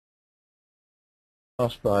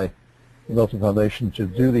asked by the Melton Foundation to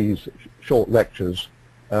do these short lectures.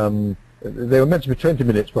 They were meant to be 20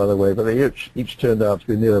 minutes, by the way, but they each turned out to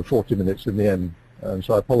be near 40 minutes in the end, and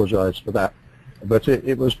so I apologize for that. But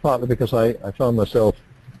it was partly because I found myself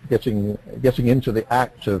getting into the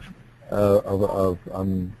act of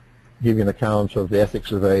giving an account of the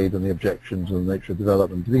ethics of aid and the objections and the nature of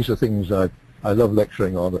development. These are things I love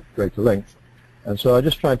lecturing on at greater length. And so I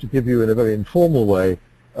just tried to give you, in a very informal way,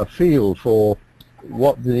 a feel for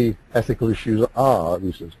what the ethical issues are, at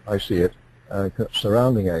least as I see it,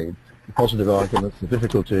 surrounding aid, the positive arguments, the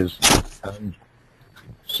difficulties, and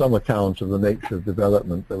some account of the nature of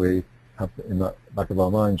development that we have in the back of our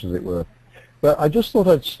minds, as it were. But I just thought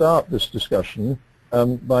I'd start this discussion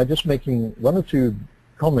by just making one or two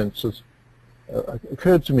comments that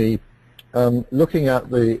occurred to me looking at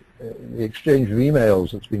the exchange of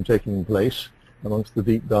emails that's been taking place amongst the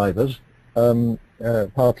deep divers,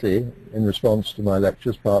 partly in response to my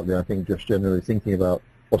lectures, partly I think just generally thinking about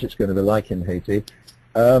what it's going to be like in Haiti.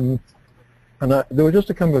 And there were just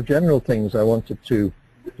a couple of general things I wanted to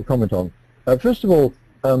comment on. First of all,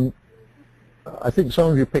 I think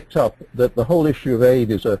some of you picked up that the whole issue of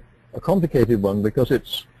aid is a complicated one because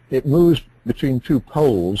it moves between two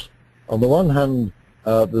poles. On the one hand,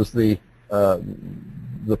 there's the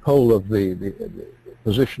pole of the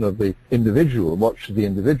position of the individual. What should the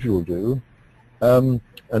individual do? And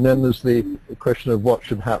then there's the question of what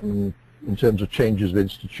should happen in terms of changes of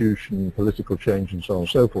institution, political change, and so on and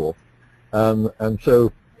so forth. And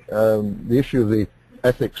so the issue of the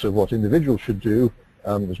ethics of what individuals should do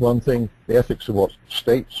is one thing. The ethics of what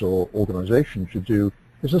states or organizations should do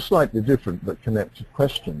is a slightly different but connected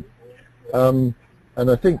question. And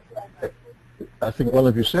I think one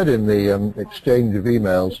of you said in the exchange of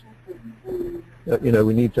emails that, you know,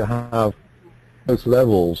 we need to have both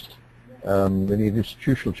levels. We need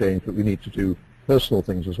institutional change, but we need to do personal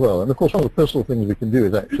things as well. And of course, one of the personal things we can do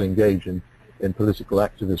is actually engage in political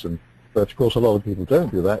activism. But of course, a lot of people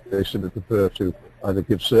don't do that. They simply prefer to either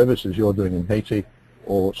give service, as you're doing in Haiti,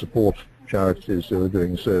 or support charities who are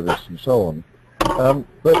doing service, and so on.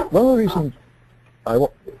 But one of the reasons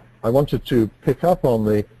I wanted to pick up on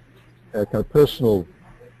the kind of personal,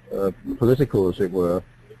 political, as it were,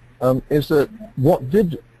 is that what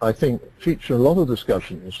did, I think, feature a lot of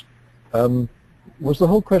discussions was the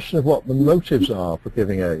whole question of what the motives are for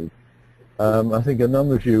giving aid. I think a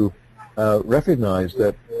number of you recognize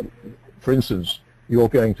that, for instance, you're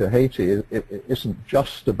going to Haiti, it isn't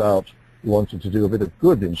just about wanting to do a bit of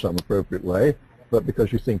good in some appropriate way, but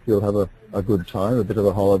because you think you'll have a good time, a bit of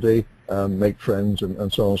a holiday, make friends,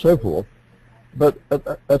 and so on and so forth. But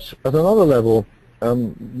at another level,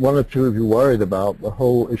 one or two of you worried about the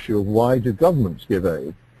whole issue of why do governments give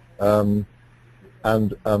aid?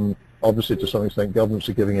 And obviously, to some extent, governments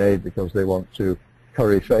are giving aid because they want to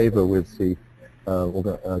curry favor with the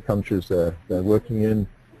countries they're working in,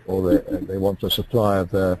 or they want a supply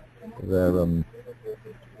of their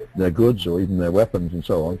goods or even their weapons and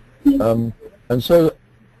so on. And so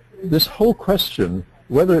this whole question,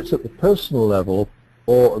 whether it's at the personal level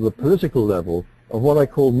or at the political level, of what I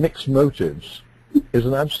call mixed motives, is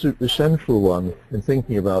an absolutely central one in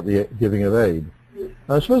thinking about the giving of aid. And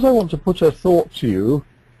I suppose I want to put a thought to you,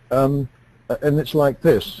 and it's like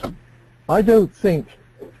this. I don't think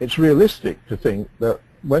it's realistic to think that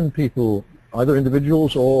when people, either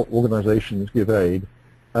individuals or organizations, give aid,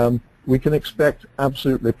 we can expect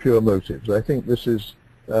absolutely pure motives. I think this is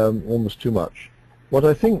almost too much. What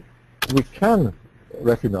I think we can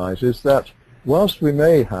recognize is that whilst we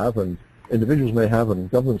may have, and individuals may have, and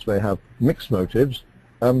governments may have mixed motives,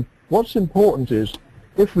 what's important is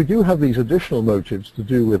if we do have these additional motives to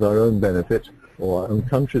do with our own benefit or our own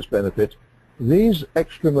country's benefit, these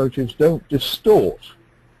extra motives don't distort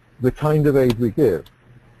the kind of aid we give.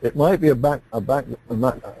 It might be a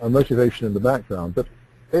motivation in the background, but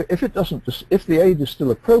if it doesn't, if the aid is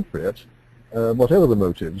still appropriate, whatever the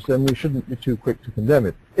motives, then we shouldn't be too quick to condemn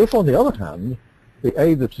it. If, on the other hand, the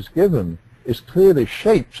aid that is given is clearly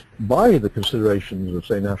shaped by the considerations of,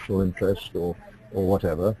 say, national interest or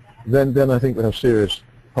whatever, then I think we have serious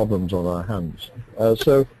problems on our hands.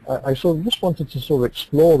 So I sort of just wanted to sort of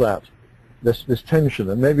explore that, this tension,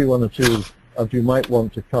 and maybe one or two of you might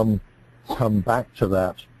want to come back to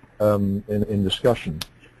that in discussion.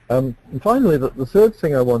 And finally, the third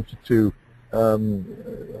thing I wanted to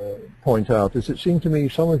point out is it seemed to me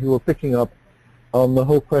some of you were picking up on the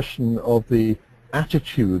whole question of the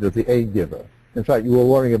attitude of the aid giver. In fact, you were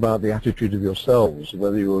worrying about the attitude of yourselves,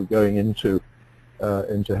 whether you were going into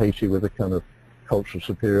Haiti with a kind of cultural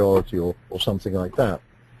superiority or something like that.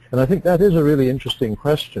 And I think that is a really interesting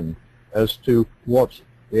question as to what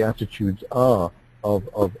the attitudes are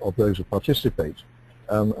of those who participate.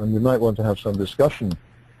 And we might want to have some discussion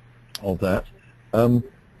of that. And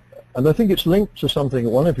I think it's linked to something that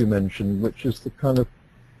one of you mentioned, which is the kind of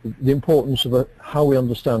the importance of how we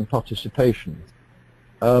understand participation.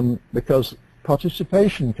 Because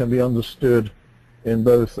participation can be understood in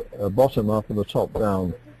both a bottom-up and a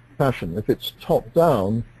top-down fashion. If it's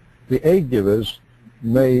top-down, the aid givers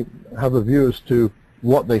may have a view as to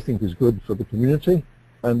what they think is good for the community,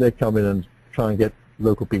 and they come in and try and get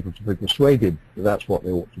local people to be persuaded that that's what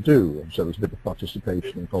they ought to do. And so there's a bit of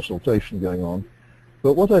participation and consultation going on.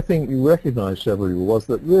 But what I think you recognized, several of you, was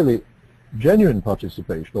that really genuine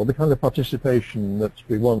participation, or the kind of participation that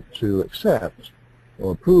we want to accept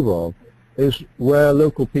or approve of, is where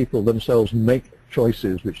local people themselves make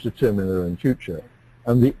choices which determine their own future.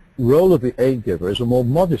 And the role of the aid giver is a more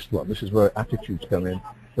modest one. This is where attitudes come in.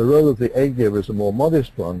 The role of the aid giver is a more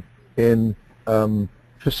modest one in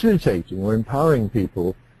facilitating or empowering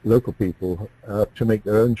people, local people, to make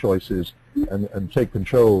their own choices and take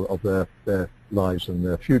control of their lives and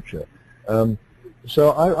their future.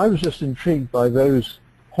 So I was just intrigued by those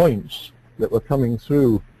points that were coming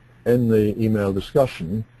through in the email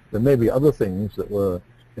discussion. There may be other things that were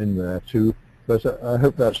in there too, but I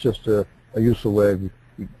hope that's just a useful way of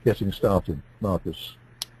getting started. Marcus.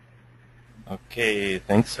 Okay,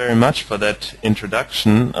 thanks very much for that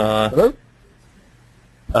introduction. Hello?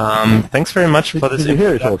 Thanks very much for this introduction. Did you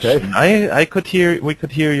hear it okay? I could hear, we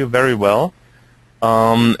could hear you very well.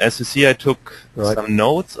 As you see, I took some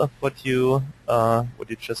notes of what you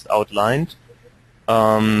just outlined,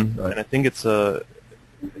 and I think it's a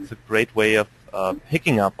great way of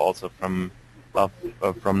picking up also from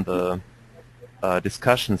the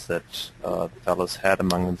discussions that the fellows had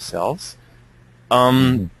among themselves.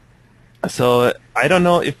 So I don't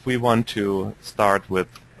know if we want to start with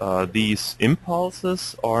these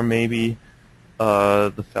impulses, or maybe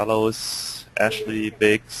the fellows, Ashley,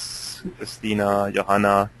 Biggs, Christina,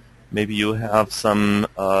 Johanna, maybe you have some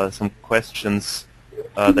questions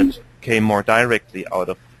that came more directly out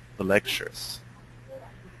of the lectures.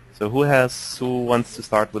 So who wants to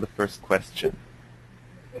start with the first question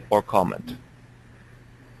or comment?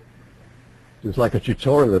 It's like a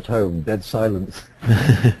tutorial at home, dead silence.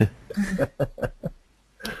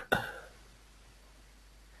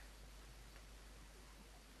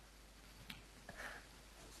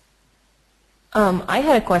 I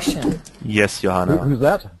had a question. Yes, Johanna. Who's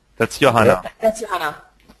that? That's Johanna. That's Johanna.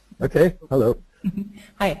 Okay, hello.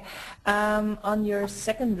 Hi. On your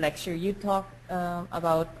second lecture, you talked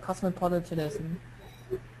about cosmopolitanism.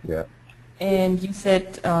 Yeah. And you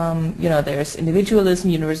said, there's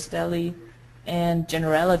individualism, universality, and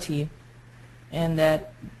generality. And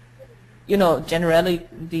that,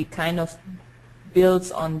 generality kind of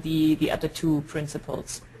builds on the other two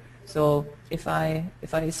principles. So if I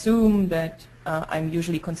assume that I'm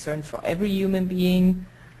usually concerned for every human being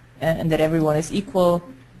and that everyone is equal,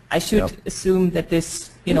 I should assume that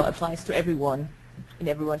this, applies to everyone, and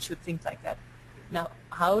everyone should think like that. Now,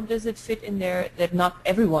 how does it fit in there that not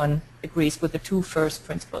everyone agrees with the two first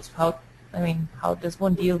principles? How does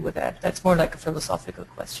one deal with that? That's more like a philosophical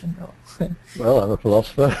question, though. Well, I'm a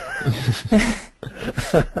philosopher.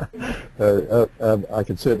 I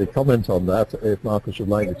can certainly comment on that if Marcus would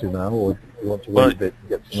like me to now, or you want to wait a bit and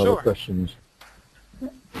get some other questions.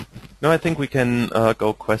 No, I think we can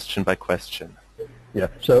go question by question. Yeah,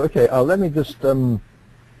 so okay, let me just,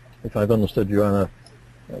 if I've understood Joanna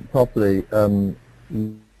properly,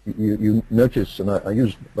 you notice, and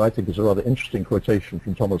I think it's a rather interesting quotation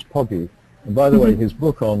from Thomas Pogge. And by the way, his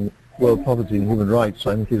book on world poverty and human rights,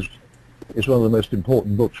 I think, is one of the most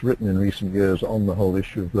important books written in recent years on the whole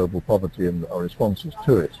issue of global poverty and our responses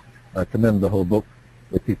to it. I commend the whole book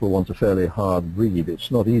if people want a fairly hard read. It's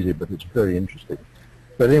not easy, but it's very interesting.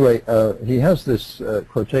 But anyway, he has this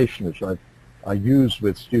quotation which I use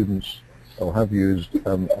with students, or have used,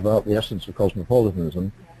 about the essence of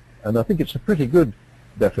cosmopolitanism, and I think it's a pretty good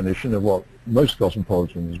definition of what most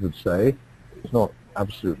cosmopolitans would say. It's not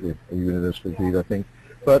absolutely a universal view, I think,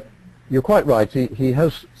 but you're quite right. He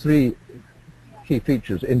has three key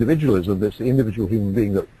features: individualism, that's the individual human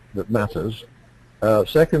being that matters.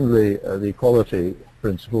 Secondly, the equality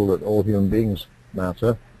principle, that all human beings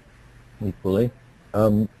matter equally,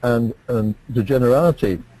 and the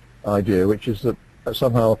generality idea, which is that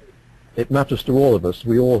somehow it matters to all of us.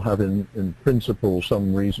 We all have in principle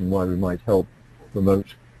some reason why we might help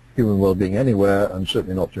promote human well-being anywhere, and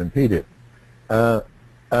certainly not to impede it.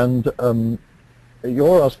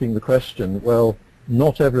 You're asking the question, well,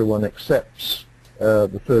 not everyone accepts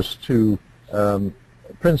the first two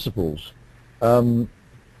principles.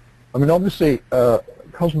 Obviously,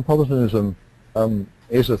 cosmopolitanism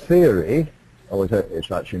is a theory, or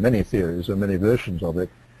it's actually many theories and many versions of it,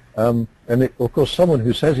 and of course someone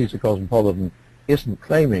who says he's a cosmopolitan isn't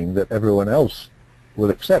claiming that everyone else will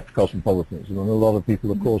accept cosmopolitanism, and a lot of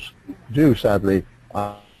people, of course, do, sadly,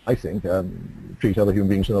 I think, treat other human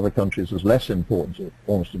beings in other countries as less important,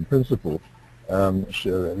 almost in principle,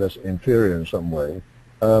 so less inferior in some way.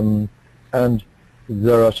 And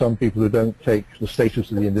there are some people who don't take the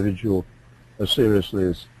status of the individual as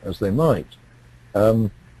seriously as they might.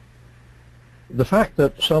 The fact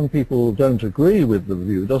that some people don't agree with the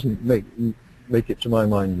view doesn't make it, to my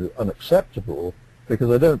mind, unacceptable, because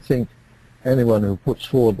I don't think anyone who puts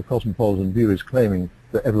forward the cosmopolitan view is claiming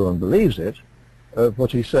that everyone believes it.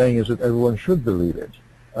 What he's saying is that everyone should believe it.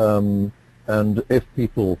 And if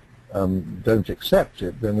people don't accept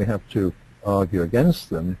it, then we have to argue against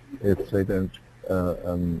them if they don't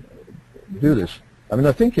do this. I mean,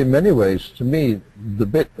 I think in many ways, to me, the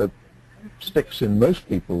bit that sticks in most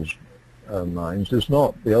people's minds is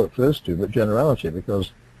not the first two, but generality,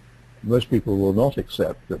 because most people will not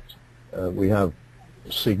accept that we have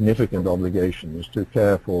significant obligations to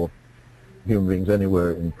care for human beings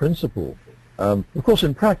anywhere in principle. Of course,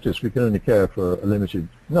 in practice, we can only care for a limited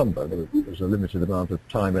number. There's a limited amount of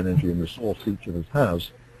time, energy, and resource each of us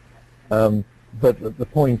has. But the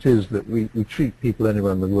point is that we treat people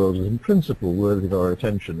anywhere in the world as, in principle, worthy of our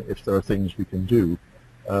attention if there are things we can do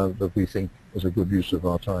that we think is a good use of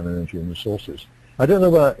our time, energy, and resources. I don't know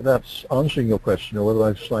whether that's answering your question or whether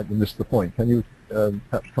I've slightly missed the point. Can you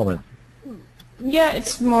perhaps comment? Yeah,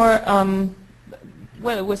 it's more,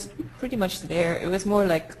 well, it was pretty much there. It was more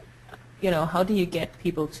like, you know, how do you get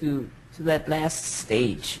people to that last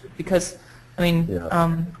stage? Because, I mean,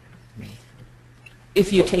 yeah.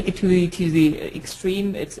 If you take it to the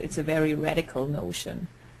extreme, it's a very radical notion.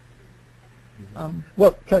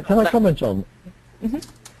 Well, can I comment on? Mm-hmm.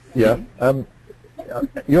 Yeah.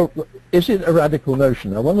 Is it a radical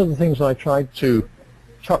notion? Now, one of the things I tried to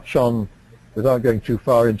touch on, without going too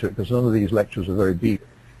far into it, because none of these lectures are very deep,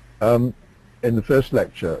 in the first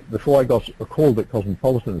lecture, before I got called at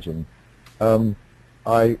cosmopolitanism, in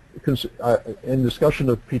discussion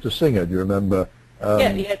of Peter Singer, do you remember?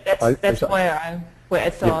 Yeah, that's where I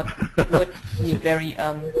thought it would be very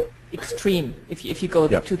extreme. If you go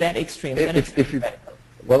to that extreme, then it's radical.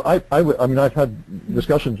 Well, I mean, I've had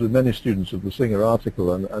discussions with many students of the Singer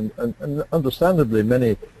article, and understandably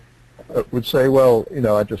many would say, well, you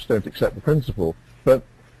know, I just don't accept the principle. But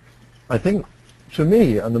I think, to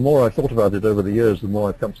me, and the more I've thought about it over the years, the more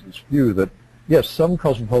I've come to this view that, yes, some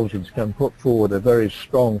cosmopolitans can put forward a very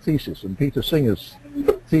strong thesis, and Peter Singer's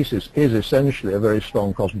thesis is essentially a very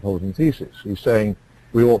strong cosmopolitan thesis. He's saying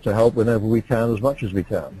we ought to help whenever we can, as much as we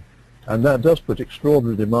can. And that does put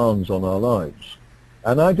extraordinary demands on our lives.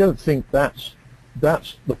 And I don't think that's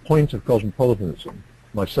the point of cosmopolitanism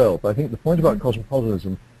myself. I think the point about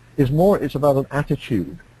cosmopolitanism is more, it's about an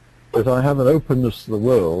attitude, that I have an openness to the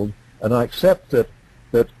world, and I accept that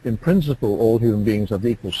in principle all human beings have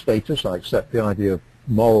equal status. I accept the idea of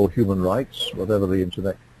moral human rights, whatever the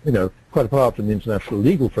internet, you know, quite apart from the international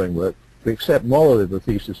legal framework, we accept morally the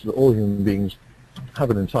thesis that all human beings have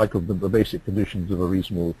an entitlement to the basic conditions of a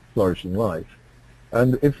reasonable, flourishing life.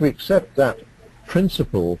 And if we accept that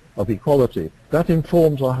principle of equality, that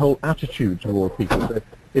informs our whole attitude toward people.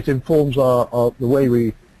 It informs the way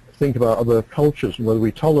we think about other cultures and whether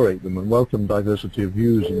we tolerate them and welcome diversity of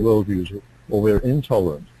views and worldviews, or we're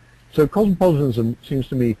intolerant. So cosmopolitanism, seems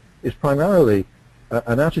to me, is primarily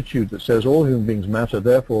an attitude that says all human beings matter,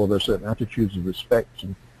 therefore there are certain attitudes of respect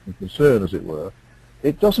and concern, as it were.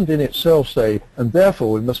 It doesn't in itself say, and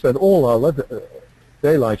therefore we must spend all our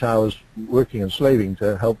daylight hours working and slaving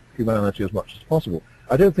to help humanity as much as possible.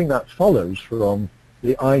 I don't think that follows from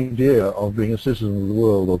the idea of being a citizen of the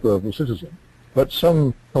world or global citizen. But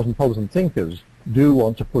some cosmopolitan thinkers do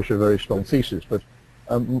want to push a very strong thesis. But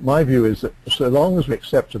my view is that so long as we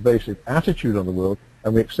accept a basic attitude on the world,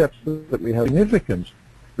 and we accept that we have significant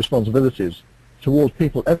responsibilities towards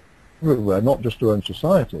people everywhere, not just our own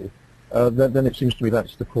society, then it seems to me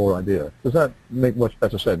that's the core idea. Does that make much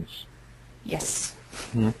better sense? Yes.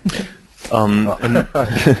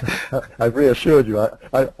 I've reassured you.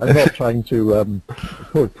 I'm not trying to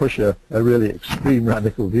push a really extreme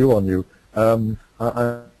radical view on you. I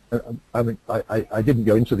mean, I didn't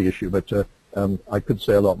go into the issue, but I could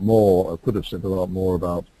say a lot more, or could have said a lot more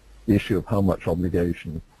about the issue of how much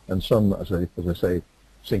obligation. And some, as I say,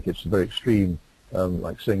 think it's very extreme,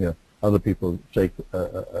 like Singer. Other people take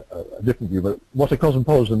a different view. But what a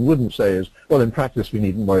cosmopolitan wouldn't say is, well, in practice we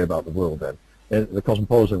needn't worry about the world then. And the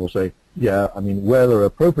cosmopolitan will say, yeah, I mean, where there are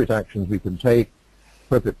appropriate actions we can take,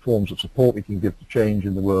 appropriate forms of support we can give to change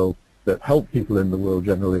in the world, that help people in the world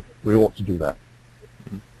generally, we ought to do that.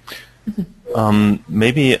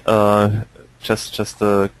 Maybe just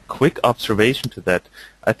a quick observation to that.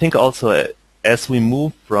 I think also as we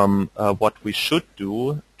move from what we should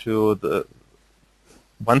do to the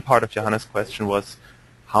one part of Johanna's question was,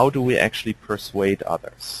 how do we actually persuade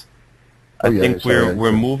others? I think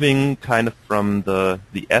we're moving kind of from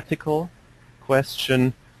the ethical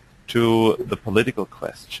question to the political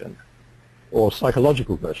question. Or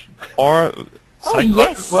psychological question. Or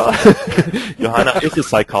yes. Well, Johanna is a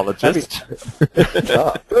psychologist.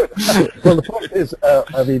 Well, the point is,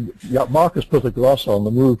 I mean, Marcus put a gloss on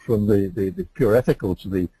the move from the pure ethical to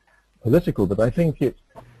the political, but I think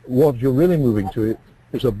what you're really moving to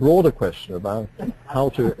is a broader question about how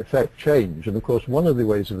to effect change. And of course, one of the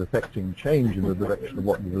ways of effecting change in the direction of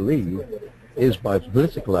what you believe is by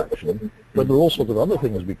political action, but there are all sorts of other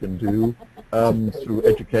things we can do through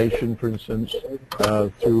education, for instance,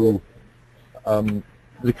 through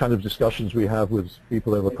the kind of discussions we have with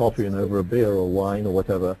people over coffee and over a beer or wine or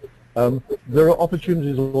whatever. There are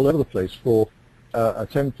opportunities all over the place for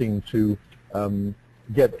attempting to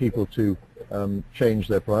get people to change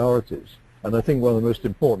their priorities. And I think one of the most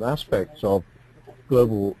important aspects of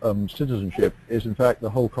global citizenship is, in fact, the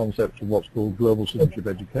whole concept of what's called global citizenship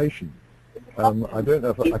education. I don't know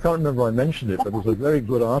if I can't remember I mentioned it, but there's a very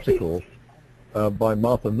good article by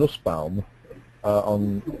Martha Nussbaum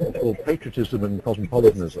called Patriotism and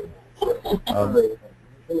Cosmopolitanism,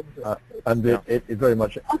 and it very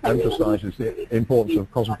much emphasizes the importance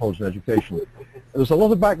of cosmopolitan education. There's a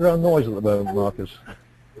lot of background noise at the moment, Marcus.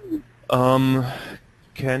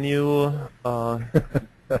 Can you?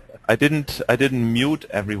 I didn't mute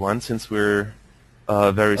everyone since we're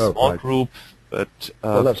a very small group, but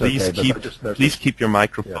please keep your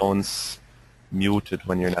microphones muted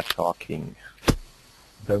when you're not talking.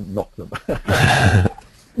 Don't knock them.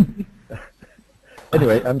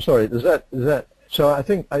 Anyway, I'm sorry. Is that? So I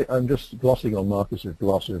think I'm just glossing on Marcus's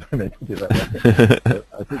gloss, if I may put it that way.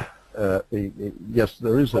 I think yes,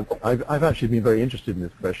 there is. I've actually been very interested in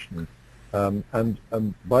this question. And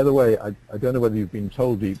by the way, I don't know whether you've been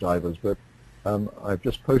told, deep divers, but I've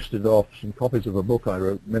just posted off some copies of a book I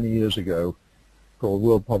wrote many years ago called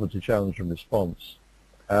World Poverty Challenge and Response.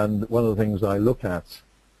 And one of the things I look at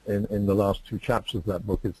in the last two chapters of that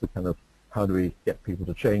book is the kind of how do we get people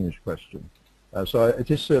to change question. So it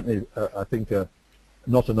is certainly, I think,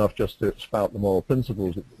 not enough just to spout the moral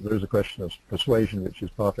principles. There is a question of persuasion, which is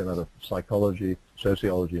partly a matter of psychology,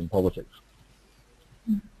 sociology, and politics.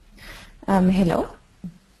 Hello?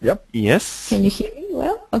 Yep. Yes. Can you hear me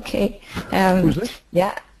well? Okay. Who's this?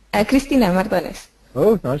 Yeah, Cristina Mardones.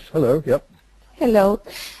 Oh, nice. Hello. Yep. Hello.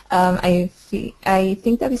 I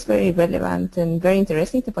think that is very relevant and very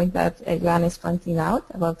interesting, the point that Johanna is pointing out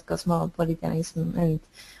about cosmopolitanism, and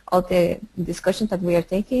all the discussion that we are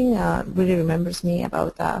taking really remembers me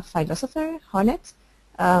about a philosopher, Honneth,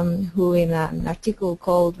 who in an article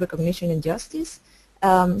called Recognition and Justice,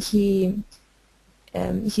 he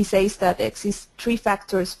says that exists three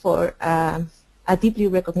factors for a deeply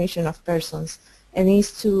recognition of persons, and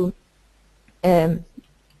is to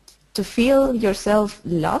feel yourself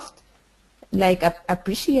loved, like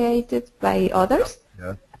appreciated by others,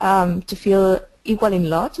 to feel equal in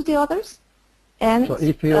law to the others, and so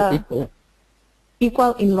you feel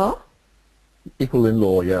equal in law. Equal in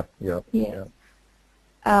law, yeah.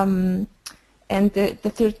 And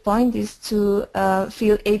the third point is to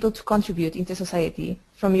feel able to contribute into society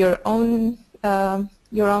from your own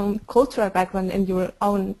cultural background and your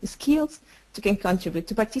own skills to can contribute,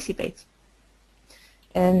 to participate.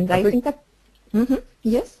 And I think that,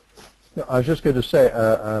 yes? No, I was just going to say,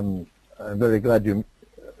 I'm very glad you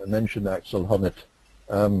mentioned Axel Honneth.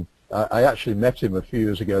 I actually met him a few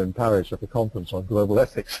years ago in Paris at a conference on global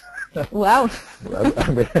ethics. Wow.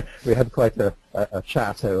 we had quite a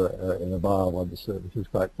chat in a bar once, which was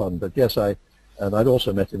quite fun. But yes, and I'd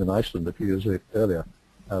also met him in Iceland a few years earlier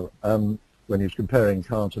when he was comparing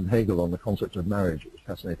Kant and Hegel on the concept of marriage. It was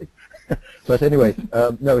fascinating. But anyway,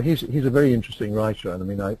 no, he's a very interesting writer, and I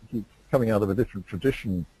mean, he's coming out of a different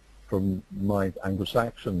tradition from my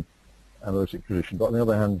Anglo-Saxon analytic tradition. But on the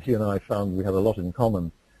other hand, he and I found we had a lot in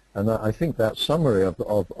common, and I think that summary of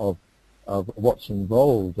what's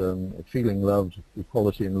involved, feeling loved,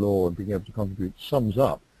 equality in law, and being able to contribute, sums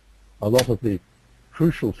up a lot of the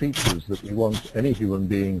crucial features that we want any human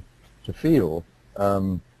being to feel,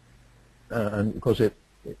 and of course it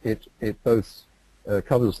both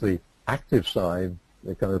covers the active side,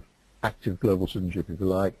 the kind of active global citizenship, if you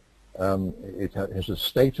like. It has a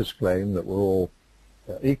status claim that we're all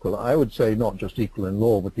equal. I would say not just equal in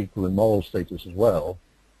law, but equal in moral status as well,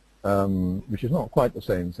 which is not quite the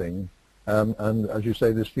same thing. and as you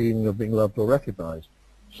say, this feeling of being loved or recognized.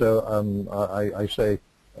 So I say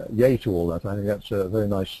yay to all that. I think that's a very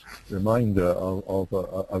nice reminder of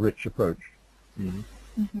a rich approach. Mm-hmm.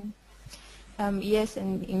 Mm-hmm. Yes,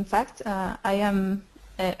 and in fact, I am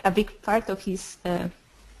a big part of his,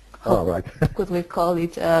 right. could we call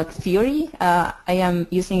it theory. I am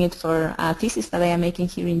using it for a thesis that I am making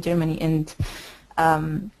here in Germany, and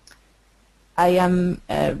I am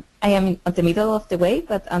at the middle of the way,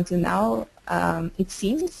 but until now, it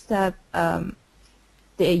seems that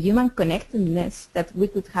the human connectedness that we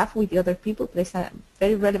could have with the other people plays a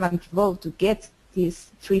very relevant role to get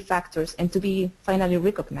these three factors and to be finally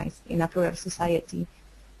recognized in a plural society.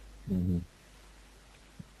 Mm-hmm.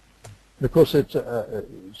 Of course, it's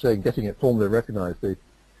saying getting it formally recognized. I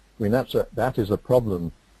mean, that is a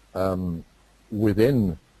problem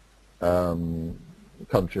within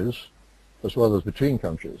countries as well as between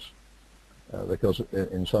countries, because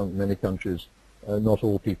in many countries, not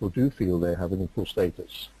all people do feel they have an equal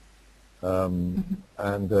status,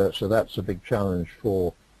 and so that's a big challenge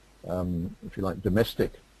for, if you like,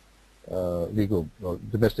 domestic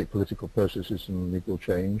domestic political processes and legal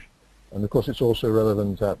change, and of course it's also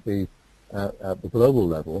relevant at the global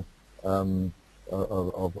level of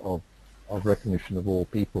recognition of all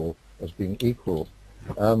people as being equal,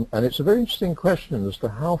 and it's a very interesting question as to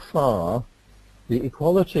how far the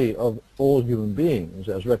equality of all human beings,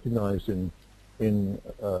 as recognized in an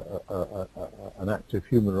active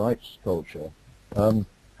human rights culture,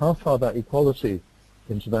 how far that equality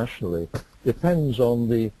internationally depends on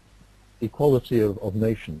the equality of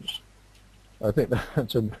nations. I think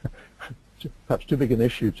that's perhaps too big an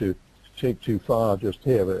issue to take too far just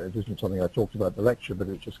here, but it isn't something I talked about in the lecture, but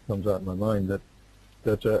it just comes out in my mind that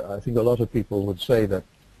I think a lot of people would say that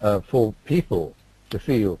for people to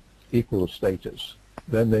feel equal status,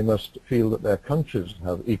 then they must feel that their countries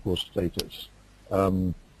have equal status.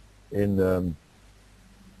 Sorry,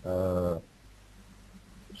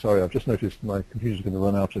 I've just noticed my computer's going to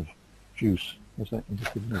run out of juice. What's that? I'm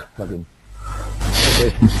just going to plug in.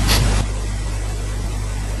 Okay.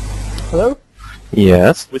 Hello?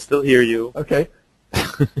 Yes, we still hear you. Okay.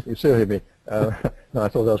 You still hear me. No, I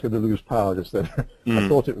thought I was going to lose power just then. I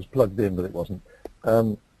thought it was plugged in, but it wasn't.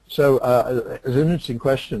 So it's an interesting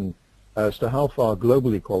question as to how far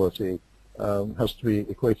global equality has to be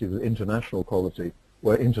equated with international equality,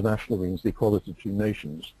 where international means the equality between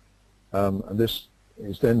nations. And this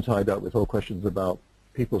is then tied up with whole questions about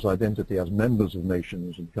people's identity as members of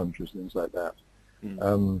nations and countries, things like that.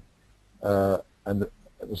 And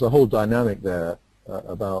there's a whole dynamic there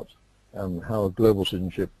about how global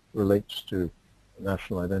citizenship relates to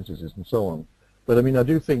national identities and so on. But I mean, I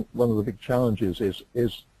do think one of the big challenges is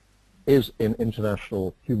in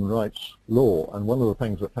international human rights law, and one of the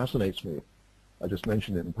things that fascinates me, I just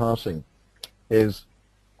mentioned it in passing, is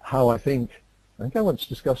how I think I once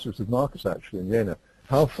discussed this with Marcus actually in Vienna,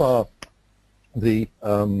 how far we're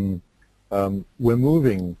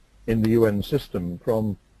moving in the UN system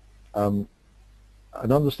from an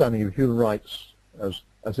understanding of human rights as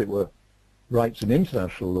it were rights in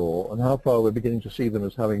international law, and how far we're beginning to see them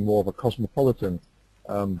as having more of a cosmopolitan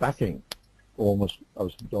backing, almost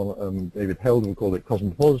as David Held would call it,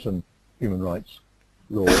 cosmopolitan human rights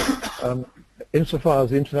law. Insofar as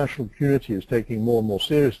the international community is taking more and more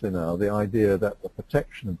seriously now the idea that the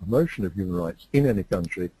protection and promotion of human rights in any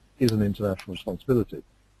country is an international responsibility,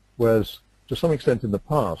 whereas to some extent in the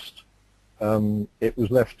past it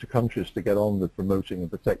was left to countries to get on with promoting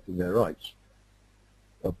and protecting their rights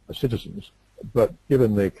of citizens. But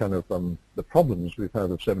given the kind of the problems we've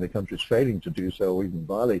had of so many countries failing to do so, or even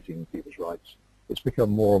violating people's rights, it's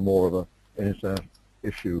become more and more of an international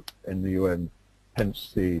issue in the UN.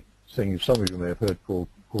 Hence the thing some of you may have heard called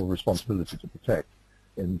responsibility to protect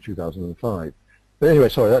in 2005. But anyway,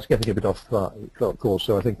 sorry, that's getting a bit off course.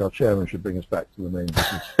 So I think our chairman should bring us back to the main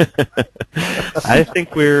business. I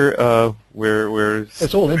think we're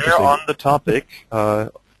it's all interesting. on the topic.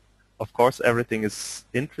 Of course, everything is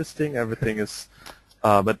interesting. Everything is,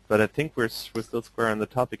 but I think we're still square on the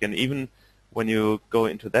topic. And even when you go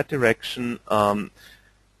into that direction,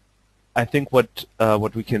 I think what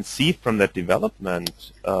we can see from that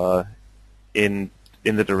development in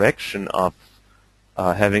the direction of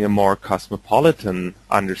having a more cosmopolitan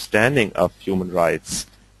understanding of human rights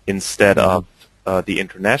instead of the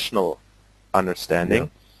international understanding,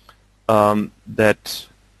 that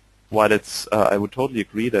while it's I would totally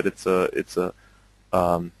agree that it's a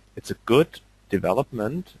good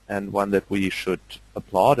development and one that we should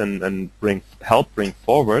applaud and help bring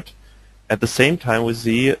forward. At the same time, we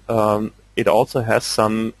see it also has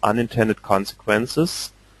some unintended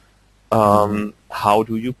consequences how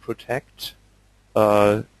do you protect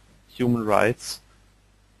human rights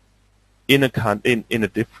in a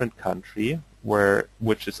different country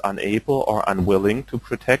which is unable or unwilling to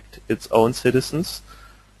protect its own citizens,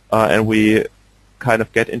 and we kind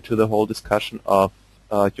of get into the whole discussion of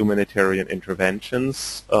humanitarian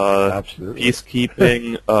interventions,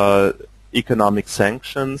 peacekeeping, economic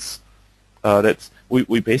sanctions.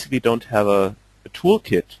 We basically don't have a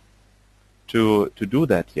toolkit to do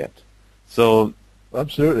that yet. So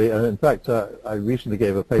absolutely, and in fact, I recently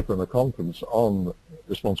gave a paper in a conference on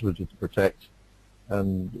responsibility to protect,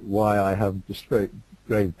 and why I have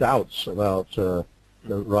grave doubts about the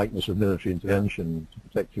rightness of military intervention to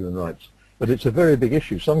protect human rights. But it's a very big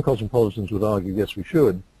issue. Some cosmopolitans would argue yes, we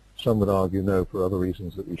should. Some would argue no, for other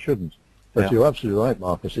reasons, that we shouldn't. But you're absolutely right,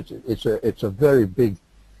 Marcus. It's a very big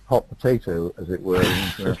hot potato, as it were, in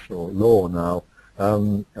international law now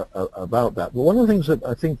about that. But one of the things that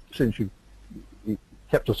I think, since you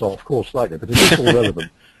kept us off course slightly, but it is all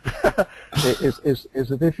relevant, is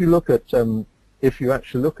that if you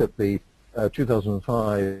actually look at the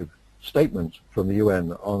 2005 statement from the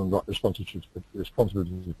UN on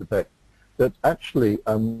responsibility to protect, that actually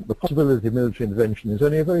the possibility of military intervention is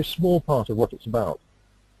only a very small part of what it's about.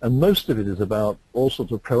 And most of it is about all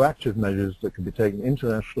sorts of proactive measures that can be taken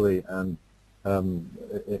internationally and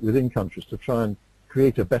within countries to try and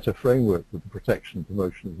create a better framework for the protection and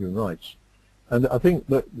promotion of human rights. And I think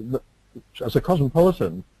that as a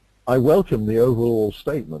cosmopolitan, I welcome the overall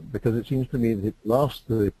statement, because it seems to me that it asks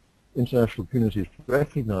the international community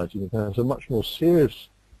recognizing it has a much more serious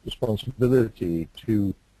responsibility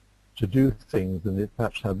to do things than it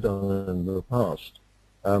perhaps have done in the past.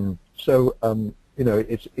 You know,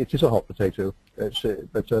 it is a hot potato, but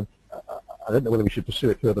I don't know whether we should pursue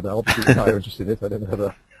it further now. Obviously, we're interested in it. I don't know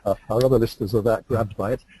whether our other listeners are that grabbed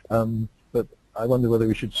by it. But I wonder whether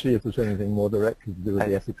we should see if there's anything more directly to do with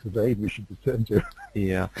the ethics of aid we should return to.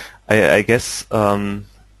 Yeah, I guess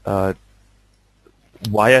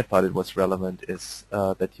why I thought it was relevant is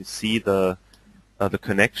that you see the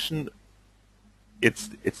connection. It's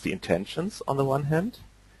the intentions on the one hand.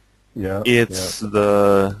 Yeah. It's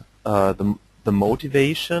the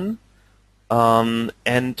motivation,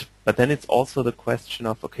 but then it's also the question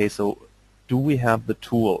of, okay, so do we have the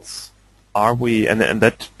tools? Are we, and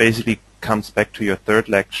that basically comes back to your third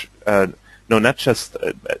lecture. No, not just.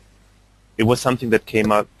 It was something that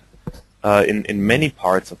came up in many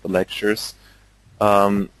parts of the lectures.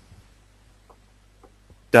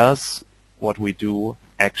 Does what we do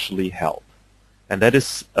actually help? And that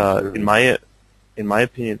is, in my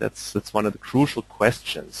opinion, that's one of the crucial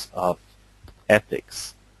questions of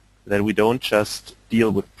ethics. That we don't just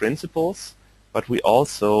deal with principles, but we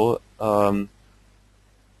also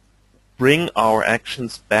bring our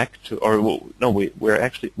actions back to, or no,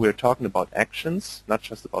 we're talking about actions, not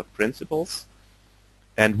just about principles.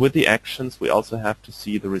 And with the actions, we also have to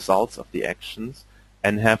see the results of the actions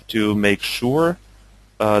and have to make sure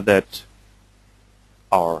that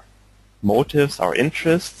our motives, our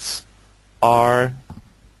interests are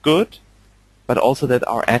good, but also that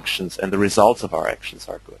our actions and the results of our actions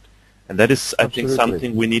are good. And that is, I think,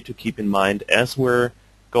 something we need to keep in mind as we're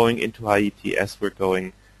going into Haiti, as we're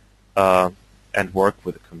going and work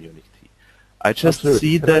with the community. I just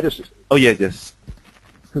see that... Oh, yeah, yes.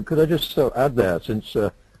 Could I just add there, since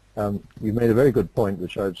you made a very good point,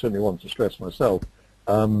 which I certainly want to stress myself,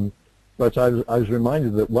 but I was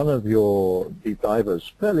reminded that one of your deep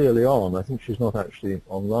divers, fairly early on, I think she's not actually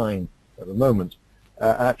online at the moment,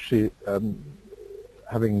 actually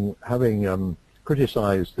having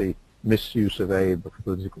criticized the misuse of aid for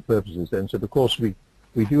political purposes, then said, of course, we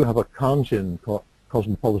do have a Kantian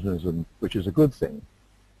cosmopolitanism, which is a good thing.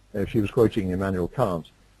 She was quoting Immanuel Kant.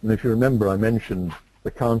 And if you remember, I mentioned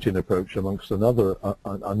the Kantian approach amongst a number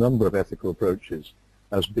of ethical approaches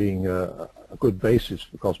as being a good basis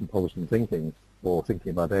for cosmopolitan thinking, or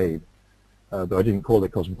thinking about aid. Though I didn't call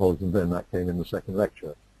it cosmopolitan then, that came in the second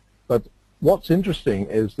lecture. But what's interesting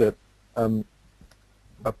is that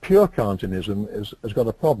a pure Kantianism has got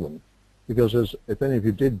a problem, because if any of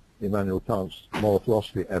you did Immanuel Kant's moral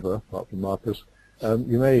philosophy ever, apart from Marcus,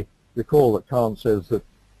 you may recall that Kant says that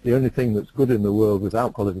the only thing that's good in the world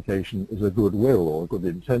without qualification is a good will or a good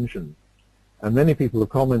intention. And many people have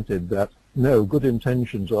commented that, no, good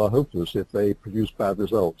intentions are hopeless if they produce bad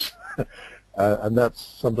results. And that's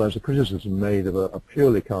sometimes a criticism made of a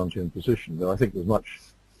purely Kantian position, though I think there's much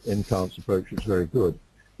in Kant's approach that's very good.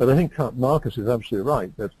 But I think Marcus is absolutely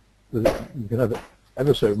right, that you can have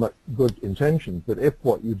ever so much good intentions, but if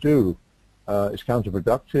what you do is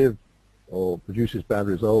counterproductive or produces bad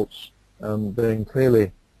results, then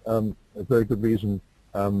clearly a very good reason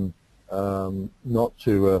not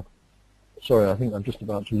to, sorry, I think I'm just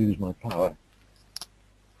about to lose my power.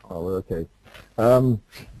 Oh, we're okay.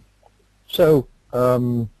 So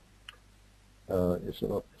the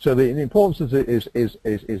importance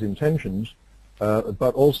is intentions,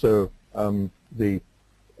 but also the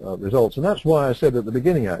results. And that's why I said at the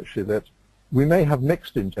beginning, actually, that we may have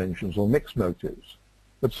mixed intentions or mixed motives.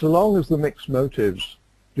 But so long as the mixed motives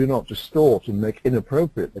do not distort and make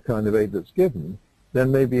inappropriate the kind of aid that's given,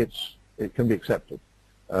 then maybe it can be accepted.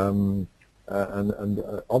 And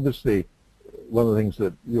obviously, one of the things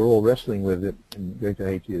that you're all wrestling with in going to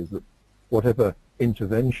Haiti is that whatever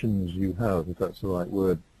interventions you have, if that's the right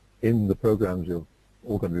word, in the programs you're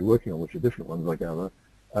all going to be working on, which are different ones, I gather,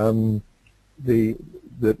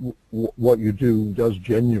 what you do does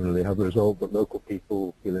genuinely have the result that local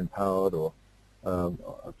people feel empowered or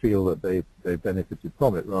feel that they've benefited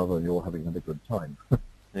from it rather than you're having a good time.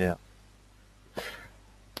 Yeah.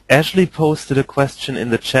 Ashley posted a question in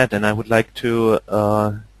the chat, and I would like to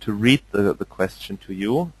read the question to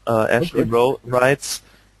you. Ashley writes,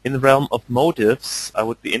 in the realm of motives, I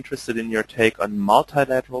would be interested in your take on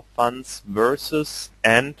multilateral funds versus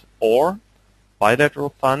and/or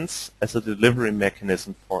bilateral funds as a delivery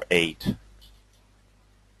mechanism for aid.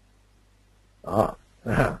 Right.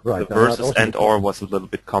 The versus and/or was a little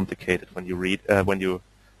bit complicated when you read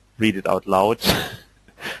it out loud.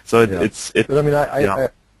 So it's. But I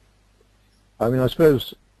mean, I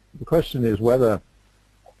suppose the question is whether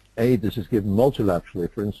aid that is given multilaterally,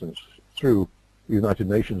 for instance, through the United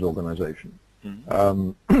Nations organization,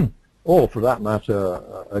 or for that matter,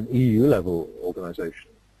 an EU-level organization,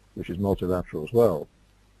 which is multilateral as well,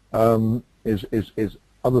 is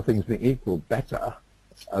other things being equal better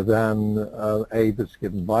than aid that's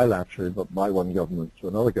given bilaterally but by one government to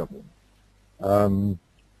another government.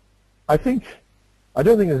 I don't think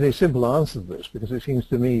there's any simple answer to this, because it seems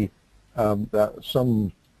to me that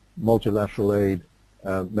some multilateral aid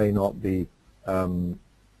may not be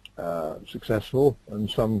successful, and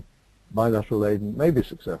some bilateral aid may be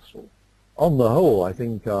successful. On the whole, I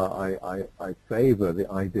think I favor the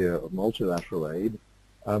idea of multilateral aid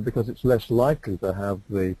because it's less likely to have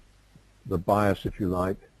the bias, if you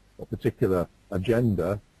like, or particular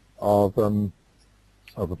agenda of a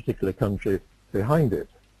particular country behind it.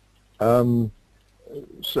 But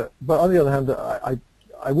on the other hand,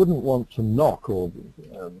 I wouldn't want to knock or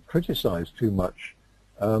criticize too much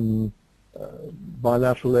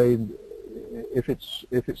bilateral aid if it's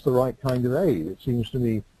the right kind of aid. It seems to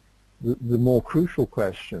me the more crucial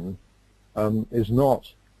question is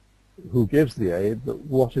not who gives the aid, but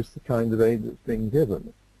what is the kind of aid that's being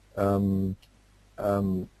given.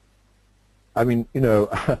 I mean, you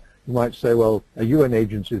might say, well, a UN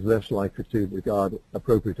agency is less likely to regard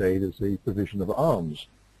appropriate aid as the provision of arms.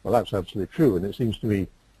 Well, that's absolutely true, and it seems to me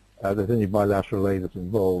that any bilateral aid that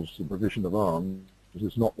involves the provision of arms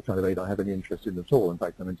is not the kind of aid I have any interest in at all. In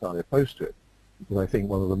fact, I'm entirely opposed to it, because I think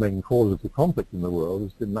one of the main causes of the conflict in the world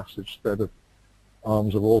is the massive spread of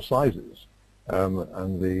arms of all sizes.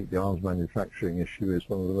 And the arms manufacturing issue is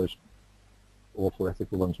one of the most awful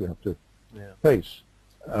ethical ones we have to face,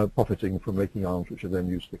 profiting from making arms which are then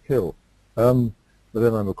used to kill. But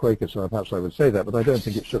then I'm a Quaker, so perhaps I would say that, but I don't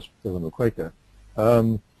think it's just because I'm a Quaker.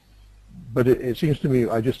 But it seems to me,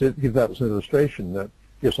 I just give that as an illustration that,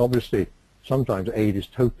 yes, obviously, sometimes aid is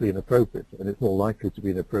totally inappropriate, and it's more likely to be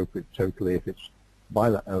inappropriate totally if it's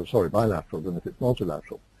bilateral than if it's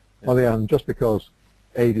multilateral. On the other hand, just because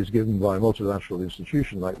aid is given by a multilateral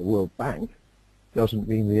institution like the World Bank doesn't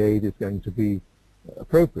mean the aid is going to be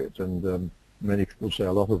appropriate, and many people say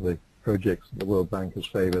a lot of the projects that the World Bank has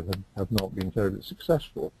favored have not been terribly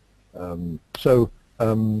successful. To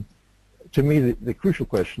me, the crucial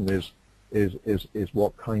question is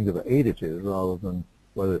what kind of aid it is, rather than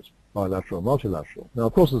whether it's bilateral or multilateral. Now,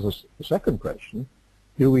 of course, there's a second question: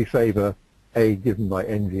 do we favor aid given by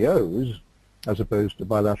NGOs as opposed to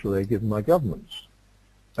bilateral aid given by governments?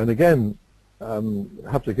 And again, I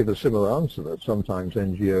have to give a similar answer, that sometimes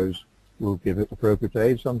NGOs will give it appropriate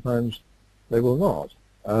aid, sometimes they will not.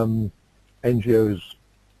 NGOs,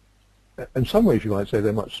 in some ways you might say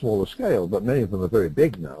they're much smaller scale, but many of them are very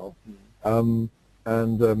big now. So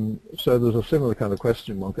there's a similar kind of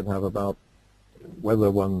question one can have about whether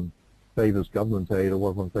one favors government aid or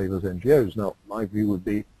whether one favors NGOs. Now, my view would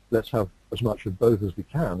be, let's have as much of both as we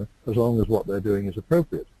can, as long as what they're doing is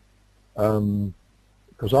appropriate.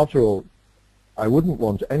 Because after all, I wouldn't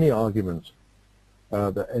want any argument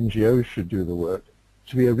that NGOs should do the work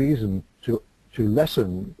to be a reason to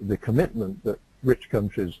lessen the commitment that rich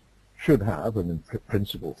countries should have, and in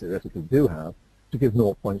principle theoretically do have, to give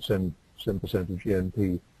 0.7% of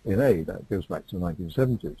GNP in aid. That goes back to the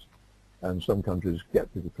 1970s. and some countries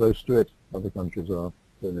get pretty close to it, other countries are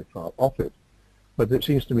fairly far off it. But it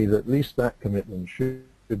seems to me that at least that commitment should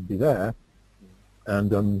be there,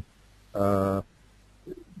 and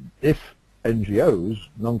if NGOs,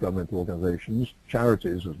 non-governmental organizations,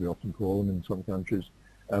 charities as we often call them in some countries,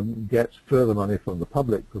 get further money from the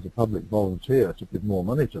public because the public volunteer to give more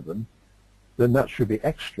money to them, then that should be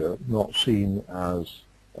extra, not seen as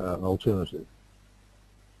an alternative.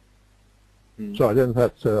 So I don't know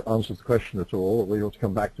if that answers the question at all, or you ought to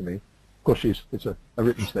come back to me. Of course, it's a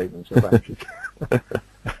written statement, so I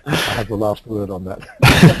have the last word on that.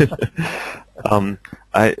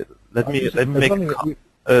 Let me make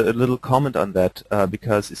a little comment on that,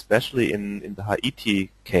 because especially in the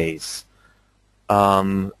Haiti case,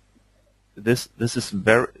 this is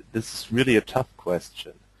really a tough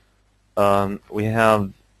question. We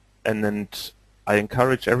have, and I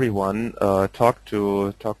encourage everyone talk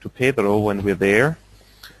to Pedro when we're there,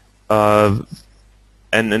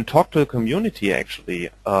 and talk to the community. Actually,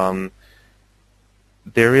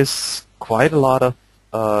 there is quite a lot of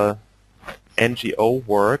NGO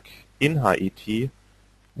work in Haiti,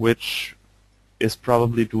 which is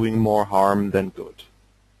probably doing more harm than good.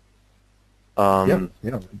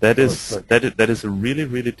 That is a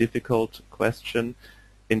really difficult question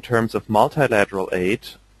in terms of multilateral aid.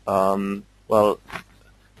 Well,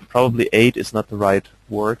 probably aid is not the right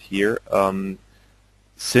word here.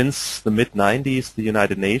 Since the mid-90s, the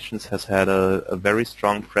United Nations has had a very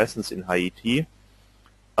strong presence in Haiti,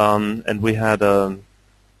 and we had 2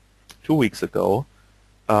 weeks ago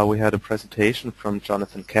we had a presentation from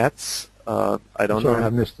Jonathan Katz. I don't know. I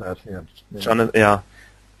missed that. Yeah. Yeah,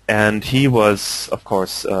 and he was, of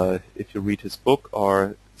course, if you read his book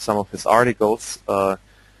or some of his articles,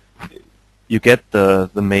 you get the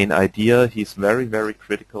main idea. He's very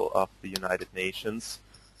critical of the United Nations,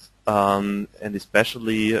 and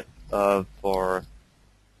especially for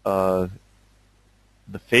the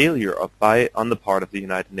failure on the part of the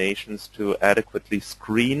United Nations to adequately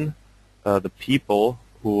screen the people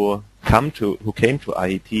who came to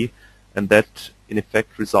Haiti, and that in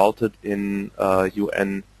effect resulted in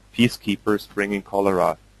UN peacekeepers bringing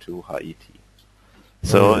cholera to Haiti.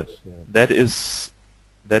 So that is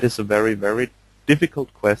a very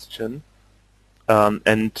difficult question,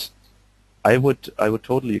 and I would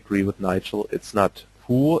totally agree with Nigel. It's not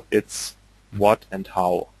who, it's what and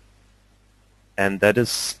how, and that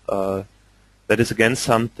is again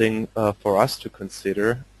something for us to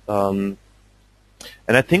consider. And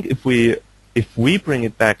I think if we bring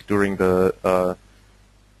it back during our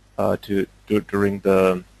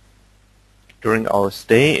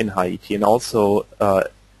stay in Haiti, and also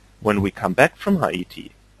when we come back from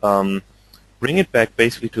Haiti, bring it back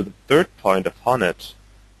basically to the third point of Honneth,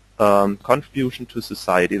 contribution to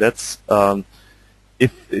society. That's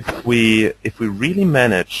if we really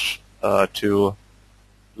manage to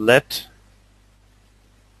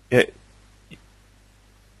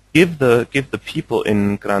give the people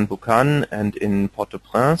in Grand Boucan and in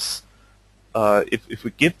Port-au-Prince, if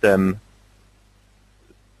we give them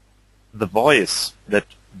the voice that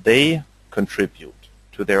they contribute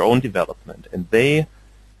to their own development, and they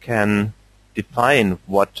can define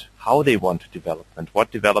how they want development,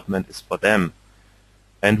 what development is for them,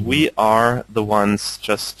 and we are the ones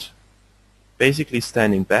just basically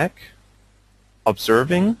standing back,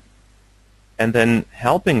 observing, and then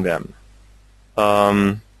helping them.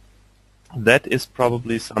 That is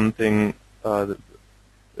probably something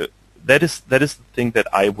that is the thing that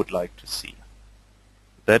I would like to see.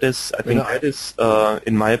 That is, I think,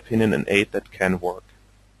 in my opinion, an aid that can work.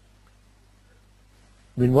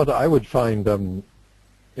 I mean, what I would find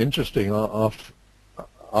interesting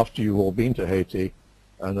after you've all been to Haiti,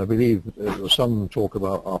 and I believe there was some talk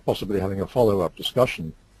about possibly having a follow-up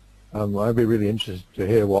discussion, I'd be really interested to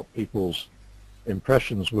hear what people's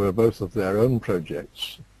impressions were, both of their own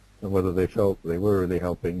projects and whether they felt they were really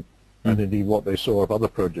helping, and indeed what they saw of other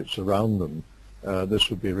projects around them.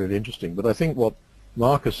 This would be really interesting. But I think what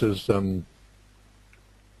Marcus has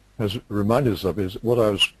reminded us of is what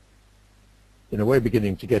I was, in a way,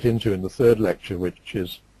 beginning to get into in the third lecture, which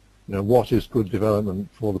is, what is good development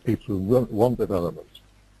for the people who want development.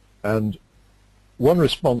 And one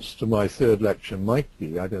response to my third lecture might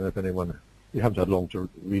be, I don't know if you haven't had long to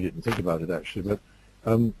read it and think about it actually, but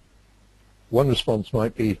one response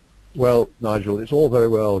might be, well, Nigel, it's all very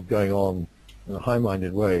well going on in a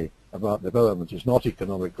high-minded way about development. It's not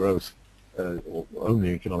economic growth, or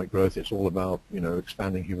only economic growth. It's all about,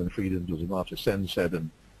 expanding human freedoms, as Amartya Sen said, and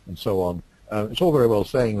so on. It's all very well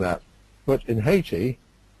saying that, but in Haiti,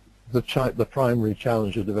 the primary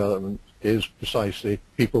challenge of development is precisely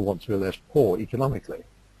people want to be less poor economically.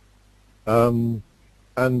 And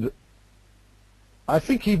I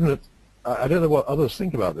think even at, I don't know what others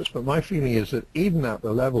think about this, but my feeling is that even at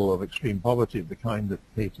the level of extreme poverty, the kind that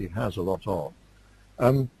Haiti has a lot of,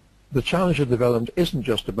 the challenge of development isn't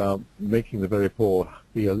just about making the very poor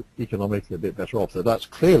be economically a bit better off. So that's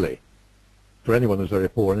clearly, for anyone who's very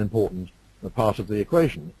poor, an important part of the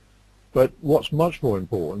equation. But what's much more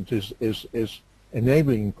important is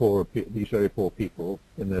enabling these very poor people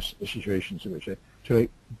in their situations in which they to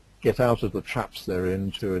get out of the traps they're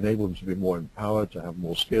in, to enable them to be more empowered, to have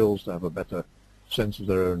more skills, to have a better sense of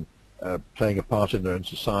their own, playing a part in their own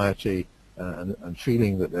society, and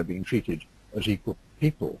feeling that they're being treated as equal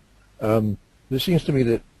people. It seems to me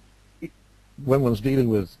that when one's dealing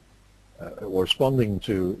with or responding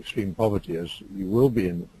to extreme poverty, as you will be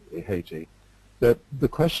in Haiti, that the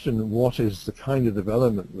question, what is the kind of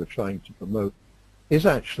development we're trying to promote, is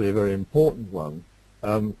actually a very important one,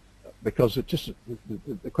 because it just,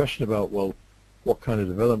 the question about, well, what kind of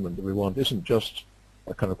development do we want isn't just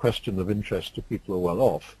a kind of question of interest to people who are well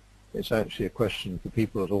off. It's actually a question for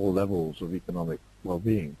people at all levels of economic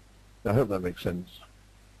well-being. I hope that makes sense.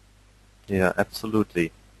 Yeah,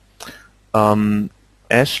 absolutely.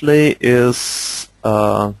 Ashley is,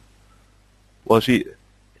 well,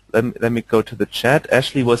 let me go to the chat.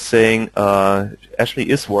 Ashley was saying, Ashley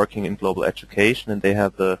is working in global education, and they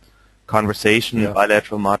have the conversation,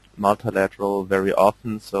 bilateral, multilateral, very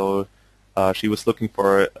often. So she was looking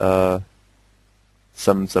for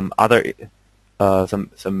some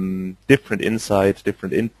different insights,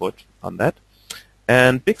 different input on that.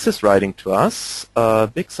 And Bix is writing to us.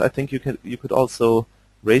 Bix, I think you could also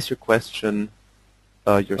raise your question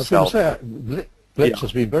yourself. I was going to say, Blitz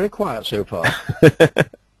has been very quiet so far.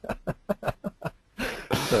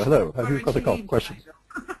 So hello, have you got a question?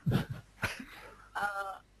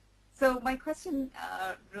 So my question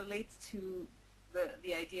relates to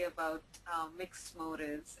the idea about mixed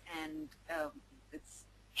motives, and it's...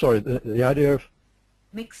 Sorry, the idea of?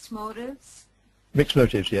 Mixed motives. Mixed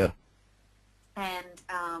motives, yeah.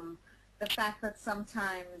 And the fact that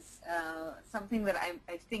sometimes something that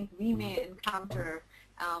I think we may encounter,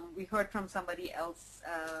 we heard from somebody else,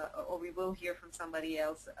 or we will hear from somebody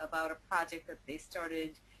else about a project that they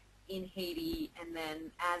started in Haiti, and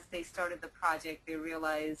then as they started the project, they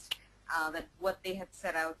realized that what they had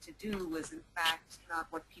set out to do was in fact not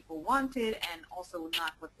what people wanted, and also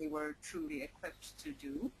not what they were truly equipped to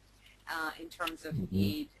do in terms of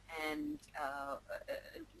aid, and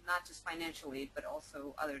not just financial aid, but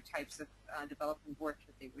also other types of development work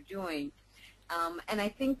that they were doing. And I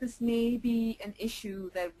think this may be an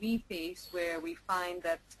issue that we face, where we find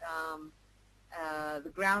that the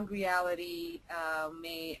ground reality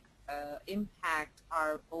may impact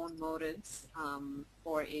our own motives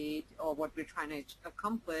for aid, or what we're trying to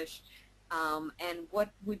accomplish. And what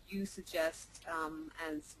would you suggest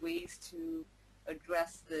as ways to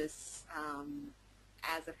address this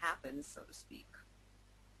as it happens, so to speak?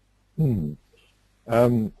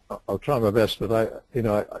 I'll try my best, but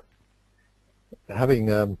having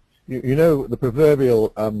the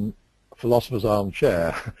proverbial philosopher's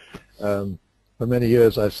armchair. For many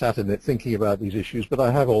years I've sat in it thinking about these issues, but I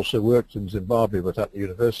have also worked in Zimbabwe, but at the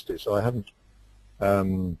university, so I haven't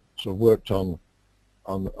sort of worked on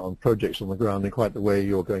projects on the ground in quite the way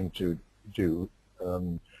you're going to do.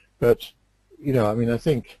 But I mean, I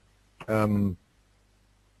think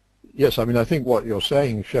yes, I mean, I think what you're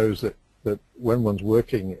saying shows that when one's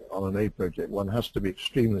working on an aid project, one has to be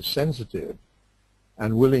extremely sensitive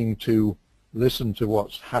and willing to listen to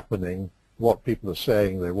what's happening, what people are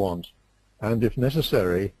saying they want, and if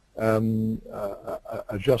necessary,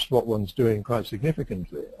 adjust what one's doing quite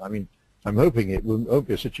significantly. I mean, I'm hoping it won't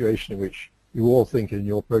be a situation in which you all think in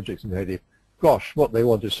your projects in Haiti, gosh, what they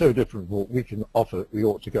want is so different from what we can offer, we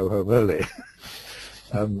ought to go home early.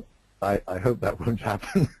 I hope that won't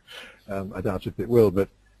happen. I doubt if it will, but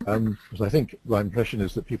because I think my impression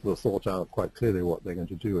is that people have thought out quite clearly what they're going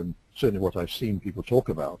to do, and certainly what I've seen people talk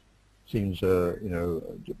about seems,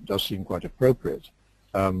 does seem quite appropriate.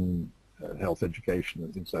 Health education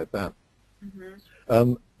and things like that.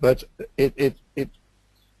 But it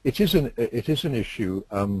is an issue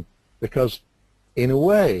because, in a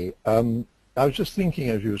way, I was just thinking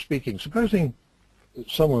as you were speaking, supposing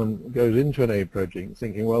someone goes into an aid project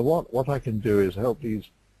thinking, well, what I can do is help these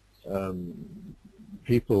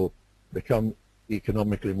people become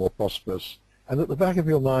economically more prosperous, and at the back of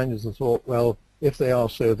your mind is the thought, well, if they are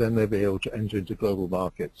so, then they'll be able to enter into global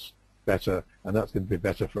markets better, and that's going to be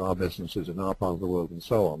better for our businesses in our part of the world, and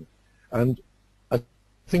so on. And I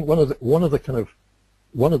think one of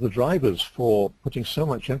the drivers for putting so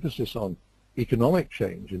much emphasis on economic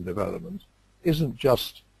change in development isn't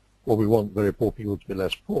just well, we want very poor people to be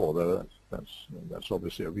less poor, though that's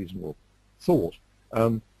obviously a reasonable thought.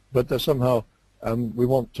 But that somehow we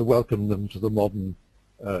want to welcome them to the modern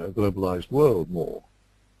globalized world more.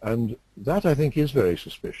 And that, I think, is very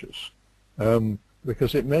suspicious,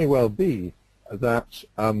 because it may well be that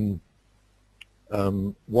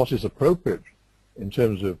what is appropriate in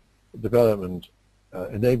terms of development,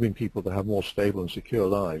 enabling people to have more stable and secure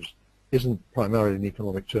lives, isn't primarily in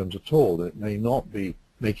economic terms at all. It may not be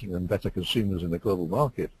making them better consumers in the global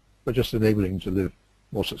market, but just enabling them to live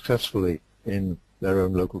more successfully in their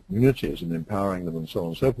own local communities and empowering them and so on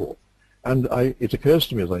and so forth. And it occurs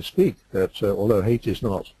to me as I speak that although Haiti is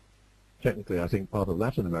not technically, I think, part of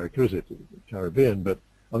Latin America, is it? The Caribbean, but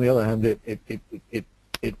on the other hand, it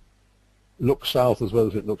looks south as well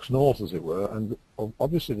as it looks north, as it were, and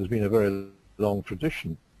obviously there's been a very long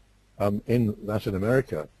tradition in Latin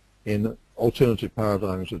America in alternative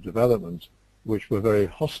paradigms of development which were very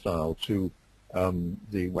hostile to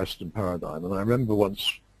the Western paradigm. And I remember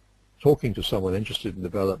once talking to someone interested in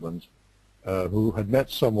development who had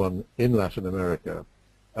met someone in Latin America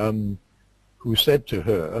who said to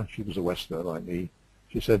her, she was a Westerner like me,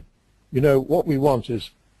 she said, you know, what we want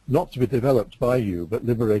is not to be developed by you, but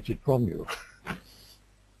liberated from you.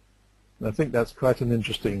 And I think that's quite an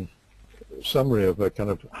interesting summary of a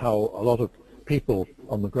kind of how a lot of people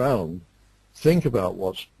on the ground think about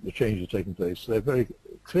what the changes taking place. They're very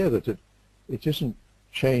clear that it isn't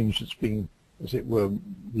change that's being, as it were,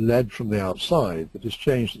 led from the outside, but it's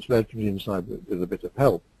change that's led from the inside with a bit of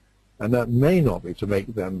help. And that may not be to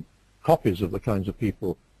make them copies of the kinds of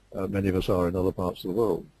people many of us are in other parts of the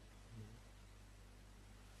world.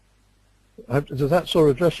 Does that sort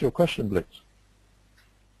of address your question, Blix?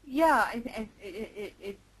 Yeah,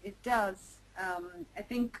 it does. I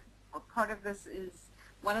think part of this is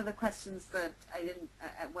one of the questions that I didn't,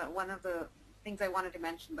 one of the things I wanted to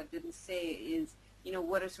mention but didn't say is, you know,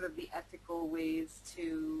 what are sort of the ethical ways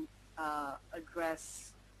to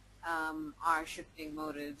address our shifting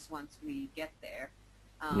motives once we get there,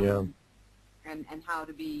 and how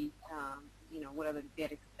to be, you know, what are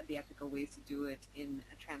the ethical ways to do it in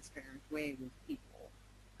a transparent way with people.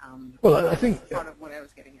 Well, I think part of what I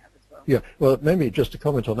was getting at as well. Yeah, well, maybe just to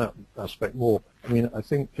comment on that aspect more. I mean, I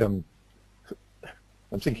think I'm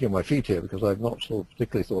thinking on my feet here because I've not sort of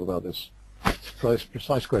particularly thought about this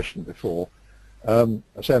precise question before. So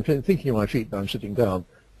I'm thinking on my feet now. I'm sitting down.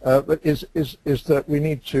 But is that we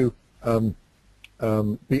need to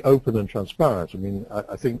be open and transparent. I mean,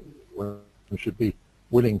 I think one should be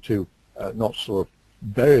willing to not sort of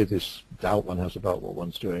bury this doubt one has about what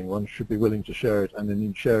one's doing. One should be willing to share it and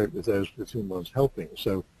then share it with those with whom one's helping.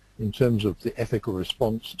 So in terms of the ethical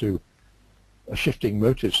response to a shifting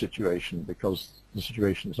motive situation because the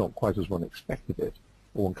situation is not quite as one expected it,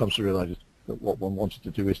 or one comes to realize that what one wanted to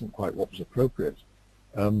do isn't quite what was appropriate,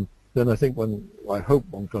 then I think I hope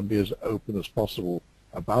one can be as open as possible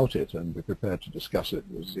about it and be prepared to discuss it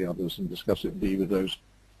with the others and discuss it with those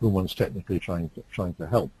whom one's technically trying to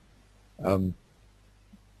help.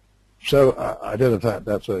 So I don't know if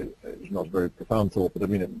that's not a very profound thought, but I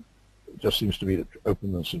mean, it just seems to me that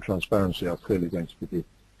openness and transparency are clearly going to be the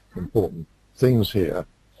important things here.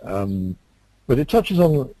 But it touches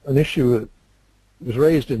on an issue that was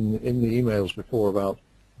raised in the emails before about,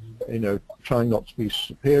 you know, trying not to be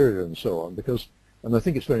superior and so on, and I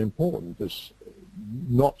think it's very important is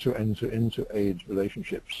not to enter into age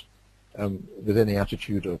relationships with any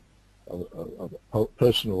attitude of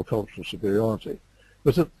personal or cultural superiority.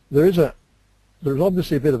 But there is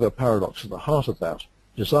obviously a bit of a paradox at the heart of that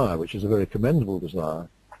desire, which is a very commendable desire,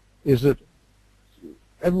 is that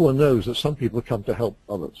everyone knows that some people come to help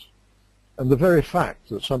others. And the very fact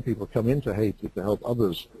that some people come into Haiti to help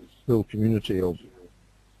others build community or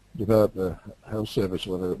develop a health service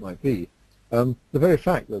or whatever it might be, the very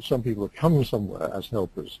fact that some people come somewhere as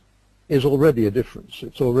helpers is already a difference.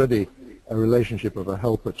 It's already a relationship of a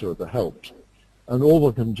helper to the helped. And all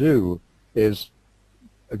one can do is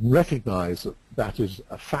recognize that that is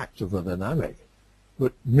a fact of the dynamic,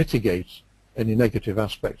 but mitigate any negative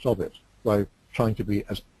aspects of it by trying to be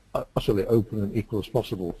as utterly open and equal as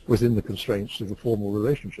possible within the constraints of the formal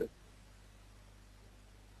relationship.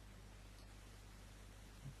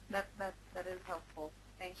 That is helpful.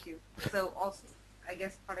 Thank you. So also, I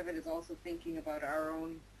guess part of it is also thinking about our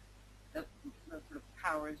own the sort of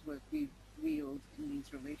powers we wield in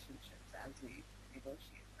these relationships as we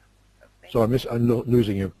negotiate them. So I'm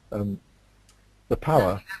losing you. The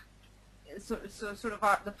power. So sort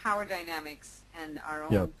of the power dynamics and our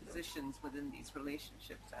own positions within these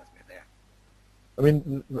relationships as we're there. I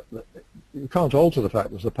mean, you can't alter the fact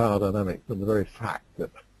there's a power dynamic from the very fact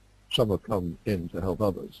that some have come in to help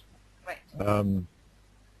others.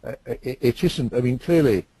 Right. It isn't. I mean,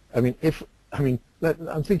 clearly. I mean,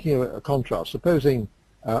 I'm thinking of a contrast. Supposing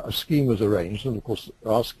a scheme was arranged, and of course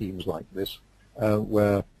there are schemes like this,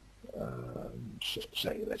 where,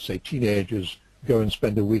 let's say, teenagers go and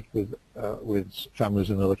spend a week with families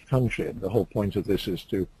in another country, and the whole point of this is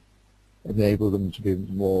to enable them to be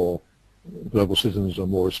more global citizens or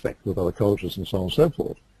more respectful of other cultures and so on and so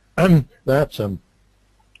forth.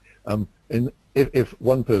 If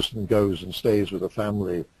one person goes and stays with a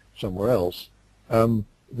family somewhere else,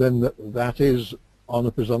 then that is on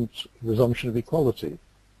a presumption of equality.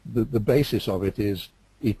 The basis of it is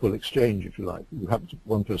equal exchange, if you like.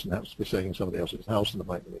 One person happens to be staying in somebody else's house, and there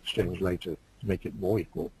might be an exchange later to make it more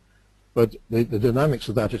equal. But the dynamics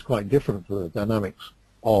of that is quite different from the dynamics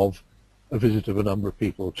of a visit of a number of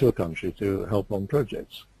people to a country to help on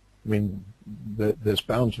projects. I mean, there's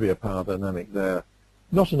bound to be a power dynamic there.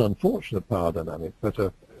 Not an unfortunate power dynamic, but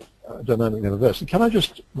a dynamic nevertheless. Can I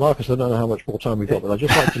just, Marcus, I don't know how much more time we've got, but I'd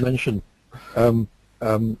just like to mention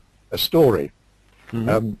a story.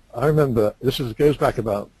 Mm-hmm. I remember, goes back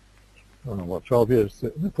about, I don't know, what, 12 years,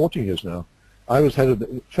 14 years now. I was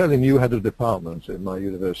fairly new head of department in my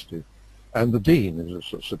university, and the dean is a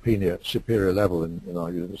sort of superior level in our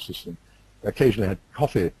university system. Occasionally had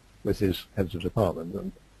coffee with his heads of department,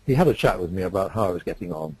 and he had a chat with me about how I was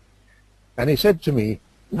getting on. And he said to me,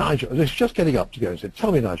 Nigel, he's just getting up to go, and said,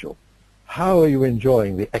 tell me, Nigel, how are you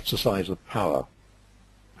enjoying the exercise of power?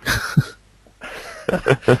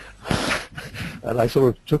 And I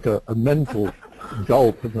sort of took a mental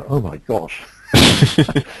gulp and thought, oh my gosh.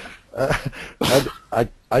 And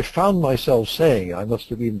I found myself saying, I must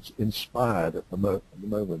have been inspired at the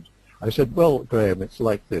moment. I said, well, Graham, it's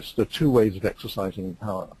like this. There are two ways of exercising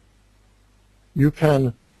power. You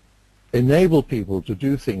can enable people to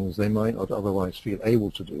do things they might not otherwise feel able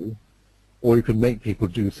to do, or you can make people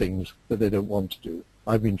do things that they don't want to do.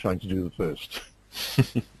 I've been trying to do the first.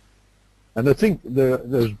 And I think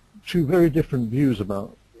there's two very different views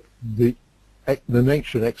about the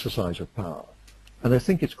nature and exercise of power. And I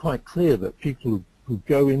think it's quite clear that people who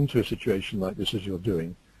go into a situation like this, as you're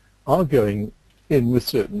doing, are going in with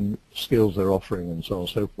certain skills they're offering and so on and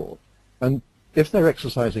so forth. And if they're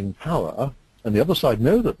exercising power, and the other side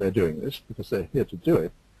know that they're doing this because they're here to do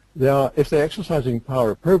it, if they're exercising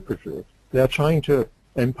power appropriately, they are trying to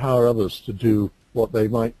empower others to do what they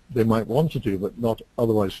might want to do, but not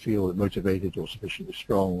otherwise feel motivated or sufficiently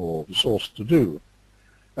strong or resourced to do.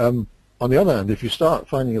 On the other hand, if you start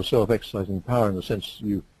finding yourself exercising power in the sense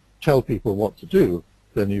you tell people what to do,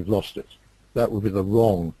 then you've lost it. That would be the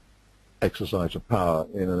wrong exercise of power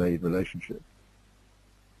in an aid relationship.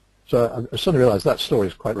 So I suddenly realized that story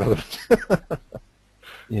is quite relevant.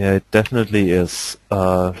 Yeah, it definitely is.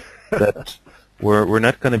 That we're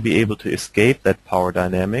not going to be able to escape that power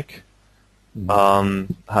dynamic.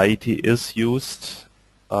 Haiti is used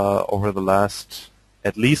over the last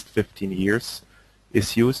at least 15 years,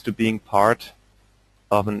 is used to being part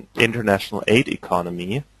of an international aid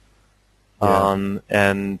economy. Yeah.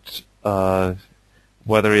 And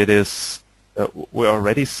whether it is, we're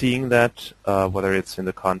already seeing that, whether it's in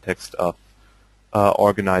the context of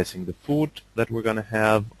organizing the food that we're going to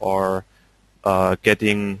have, or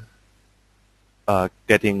getting not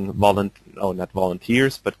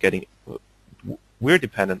volunteers, but we're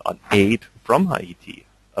dependent on aid from Haiti.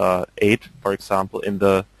 Aid, for example, in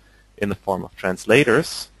the form of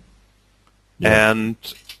translators, and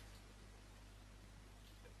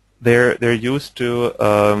they're used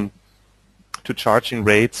to charging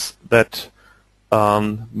rates that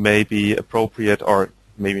may be appropriate, or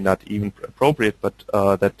maybe not even appropriate, but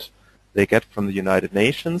that they get from the United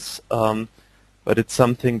Nations. But it's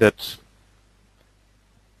something that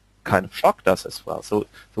kind of shocked us as well. So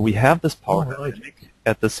we have this power dynamic.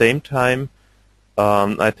 At the same time,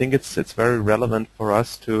 I think it's very relevant for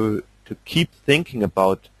us to keep thinking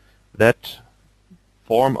about that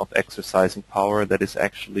form of exercising power that is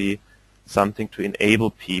actually something to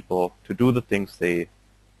enable people to do the things they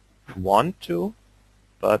want to,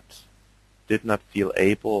 but did not feel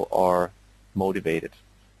able or motivated.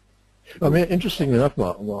 I mean, interestingly enough,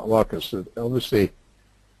 Marcus, that obviously,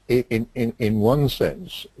 in one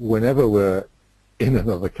sense, whenever we're in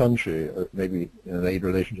another country, maybe in an aid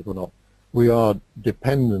relationship or not, we are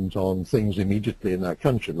dependent on things immediately in that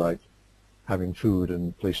country, like having food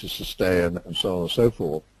and places to stay and so on and so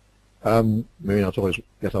forth. Maybe not always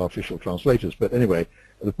get our official translators, but anyway,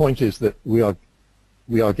 the point is that we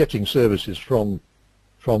are getting services from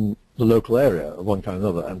the local area of one kind or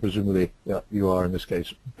another, and presumably you are in this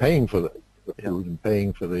case paying for the food and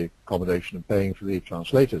paying for the accommodation and paying for the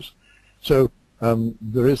translators. So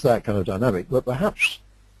there is that kind of dynamic, but perhaps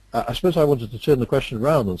I suppose I wanted to turn the question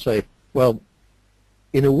around and say, well,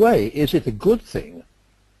 in a way, is it a good thing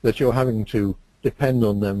that you're having to depend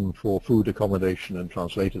on them for food, accommodation, and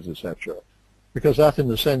translators, etc.? Because that, in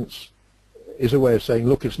a sense, is a way of saying,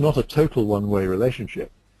 look, it's not a total one-way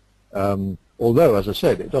relationship. Although, as I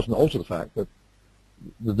said, it doesn't alter the fact that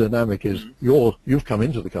the dynamic is you've come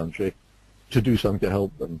into the country to do something to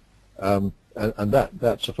help them. And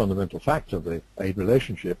that's a fundamental fact of the aid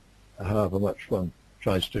relationship, however much one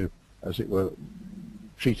tries to, as it were,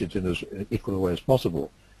 treat it in as equal a way as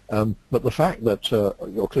possible. But the fact that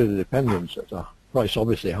you're clearly dependent at a price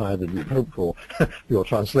obviously higher than you'd hoped for your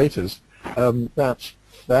translators, that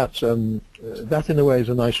in a way is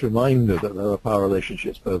a nice reminder that there are power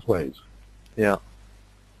relationships both ways. Yeah.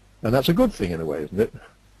 And that's a good thing in a way, isn't it?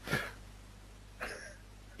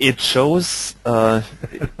 It shows,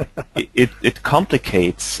 it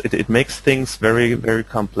complicates, it makes things very, very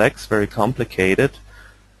complex, very complicated,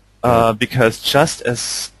 because just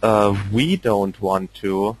as we don't want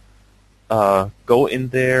to go in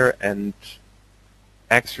there and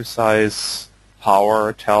exercise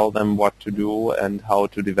power, tell them what to do and how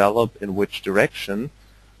to develop in which direction,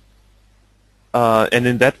 and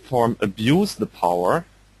in that form abuse the power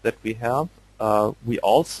that we have, we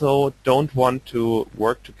also don't want to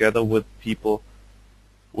work together with people,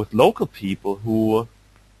 with local people who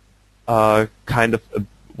kind of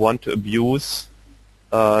want to abuse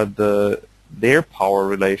their power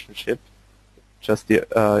relationship just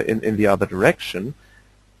in the other direction.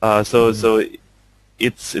 So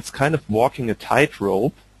it's kind of walking a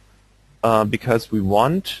tightrope because we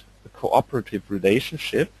want a cooperative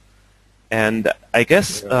relationship. And I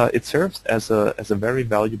guess it serves as a very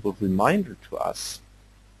valuable reminder to us,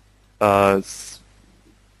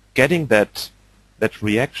 getting that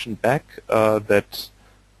reaction back,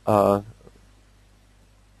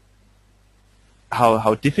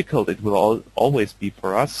 how difficult it will always be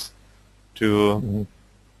for us to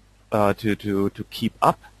keep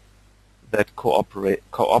up that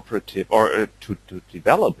cooperative or to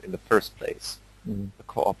develop in the first place a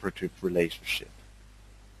cooperative relationship.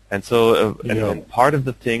 And so, and part of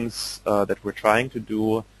the things that we're trying to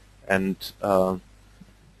do, and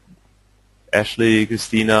Ashley,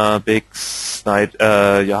 Christina, Bix,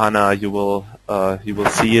 Johanna, you will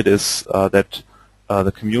see it is that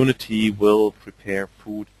the community will prepare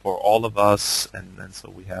food for all of us, and so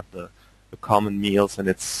we have the common meals, and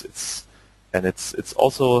it's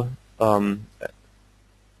also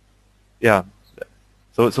yeah.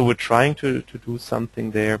 So we're trying to do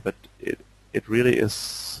something there, but it really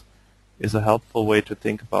is a helpful way to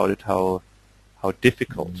think about it, how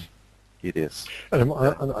difficult it is. And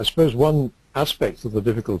I suppose one aspect of the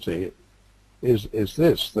difficulty is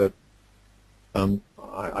this, that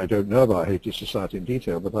I don't know about Haiti society in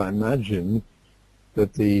detail, but I imagine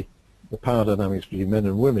that the power dynamics between men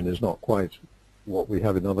and women is not quite what we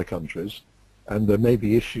have in other countries, and there may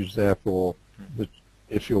be issues therefore that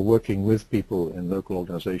if you're working with people in local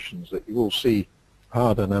organizations, that you will see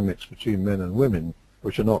power dynamics between men and women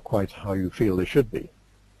which are not quite how you feel they should be.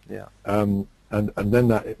 Yeah. And then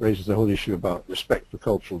that raises the whole issue about respect for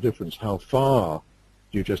cultural difference. How far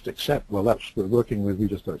do you just accept, well, that's what we're working with, we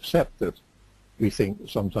just accept that we think that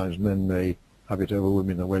sometimes men may have it over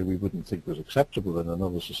women in a way we wouldn't think was acceptable in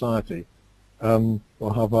another society, or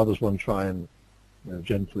have others one try and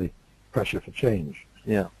gently pressure for change.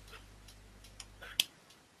 Yeah.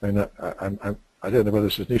 And I don't know whether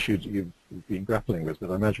this is an issue that you've been grappling with, but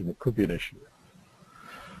I imagine it could be an issue.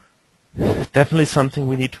 Definitely something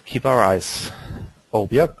we need to keep our eyes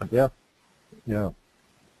open. Yep, yeah.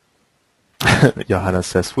 Johanna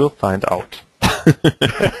says, we'll find out.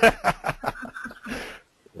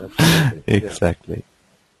 Exactly.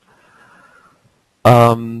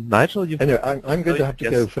 Nigel, anyway, I'm going to have to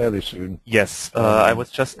go fairly soon. Yes, I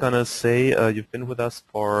was just going to say you've been with us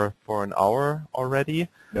for an hour already.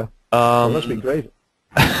 Yeah, well, that's been great.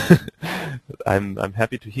 I'm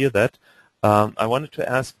happy to hear that. I wanted to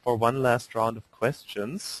ask for one last round of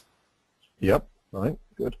questions. Yep, right,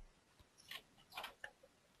 good.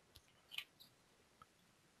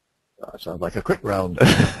 That sounds like a quick round.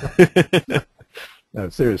 No,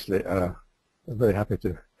 seriously, I'm very happy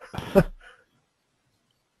to.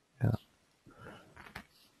 Yeah.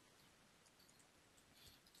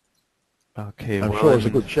 Okay. I'm sure as a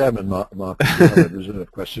good chairman, Mark, you have a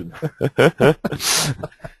reserved question.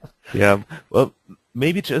 Yeah. Well,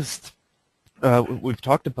 maybe just we've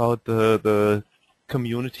talked about the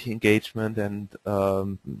community engagement and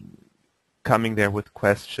coming there with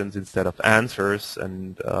questions instead of answers,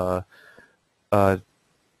 and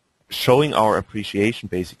showing our appreciation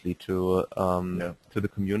basically to the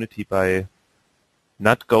community by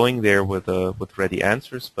not going there with ready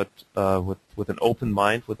answers, but with an open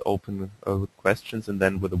mind, with with questions, and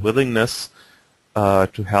then with a willingness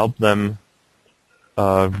to help them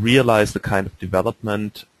realize the kind of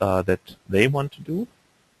development that they want to do.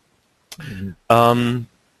 Mm-hmm.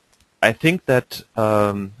 I think that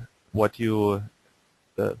what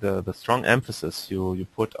the strong emphasis you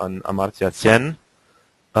put on Amartya Sen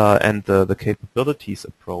and the capabilities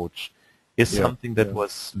approach is something that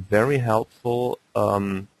was very helpful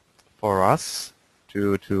for us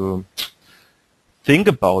to think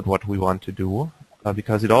about what we want to do,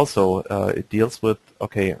 because it also it deals with,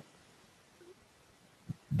 okay,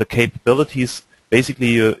 the capabilities.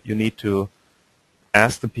 Basically, you need to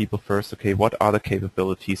ask the people first, okay, what are the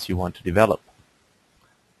capabilities you want to develop?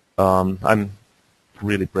 I'm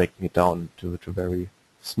really breaking it down to very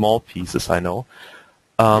small pieces, I know.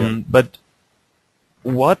 But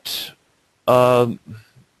what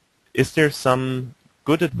is there some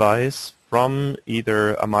good advice from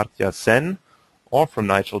either Amartya Sen or from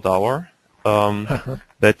Nigel Dower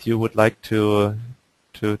that you would like to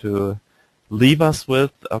leave us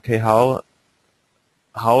with? Okay, how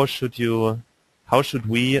should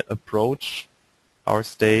we approach our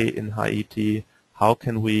stay in Haiti? How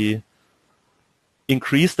can we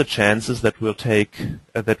increase the chances that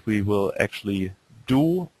we will actually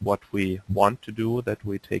do what we want to do, that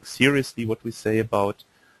we take seriously what we say about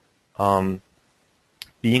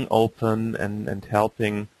being open and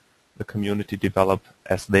helping the community develop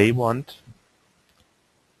as they want?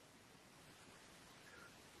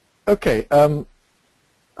 Okay. I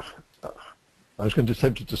was going to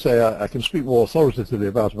tempted to say I can speak more authoritatively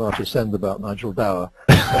about Amartya Sen than about Nigel Dower.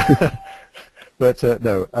 But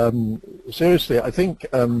no, seriously, I think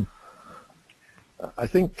the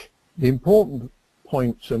important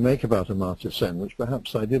point to make about Amartya Sen, which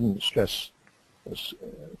perhaps I didn't stress as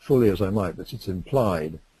fully as I might, but it's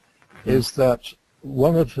implied, is that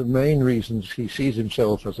one of the main reasons he sees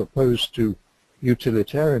himself as opposed to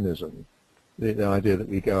utilitarianism, the idea that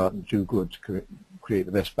we go out and do good to create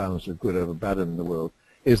the best balance of good over bad in the world,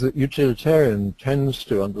 is that utilitarian tends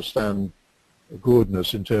to understand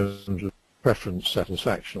goodness in terms of preference,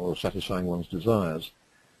 satisfaction, or satisfying one's desires.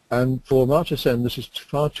 And for Amartya Sen, this is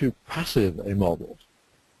far too passive a model,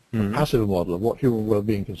 a passive model of what human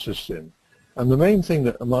well-being consists in. And the main thing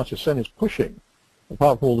that Amartya Sen is pushing,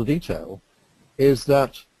 apart from all the detail, is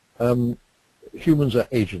that humans are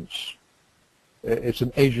agents. It's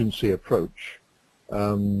an agency approach,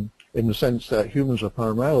 in the sense that humans are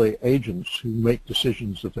primarily agents who make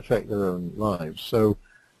decisions that affect their own lives. So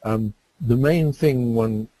the main thing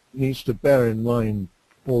one needs to bear in mind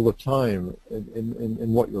all the time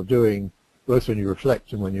in what you're doing, both when you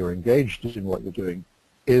reflect and when you're engaged in what you're doing,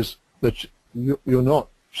 is that you're not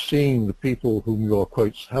seeing the people whom you're,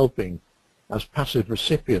 quotes, helping as passive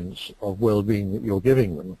recipients of well-being that you're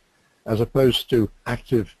giving them, as opposed to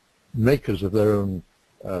active makers of their own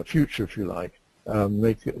future, if you like,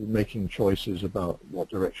 making choices about what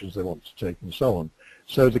directions they want to take and so on.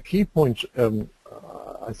 So the key point,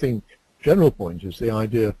 I think, general point, is the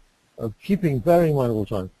idea of keeping very in mind all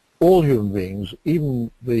the time, all human beings, even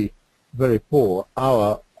the very poor,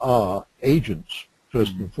 are agents,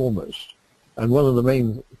 first and foremost. And one of the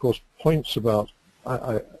main, of course, points about,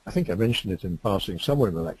 I think I mentioned it in passing somewhere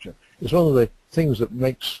in the lecture, is one of the things that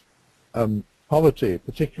makes poverty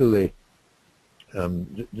particularly a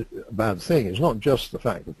bad thing. It's not just the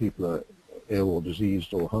fact that people are ill or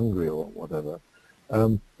diseased or hungry or whatever.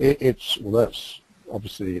 Well, that's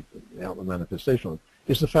obviously the outward manifestation of it.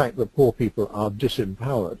 It's the fact that poor people are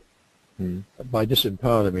disempowered. By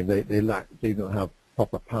disempowered, I mean they don't have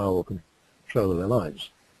proper power or control of their lives.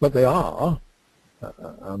 But they are,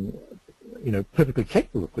 perfectly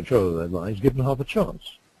capable of control of their lives, given half a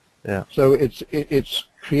chance. Yeah. So it's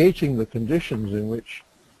creating the conditions in which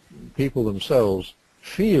people themselves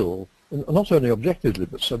feel, not only objectively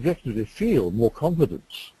but subjectively feel, more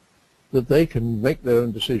confidence that they can make their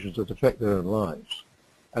own decisions that affect their own lives.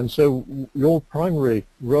 And so your primary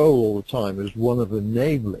role all the time is one of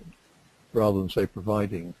enabling, rather than, say,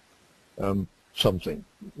 providing something.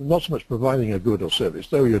 Not so much providing a good or service,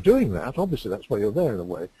 though you're doing that, obviously that's why you're there in a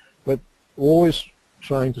way, but always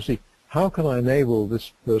trying to see, how can I enable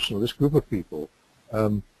this person or this group of people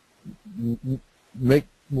make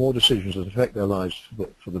more decisions that affect their lives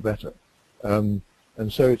for the better. And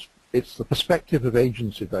so it's the perspective of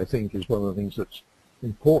agency that I think is one of the things that's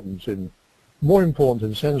more important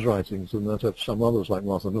in Sen's writings than that of some others like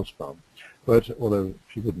Martha Nussbaum. But although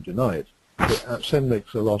she wouldn't deny it, Sen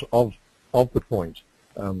makes a lot of the point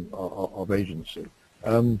of agency.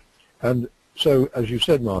 And so, as you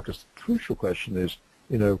said, Marcus, the crucial question is,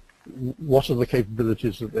 what are the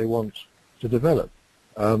capabilities that they want to develop.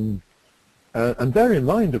 And bear in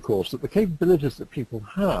mind, of course, that the capabilities that people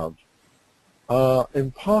have are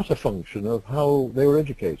in part a function of how they were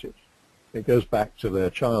educated. It goes back to their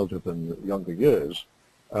childhood and younger years,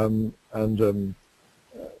 and to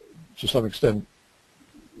some extent,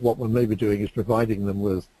 what one may be doing is providing them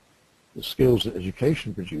with the skills that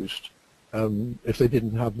education produced if they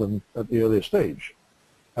didn't have them at the earlier stage.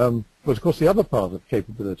 But of course, the other part of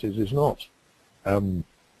capabilities is not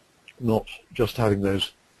just having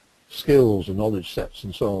those skills and knowledge sets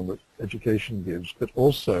and so on that education gives, but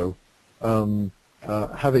also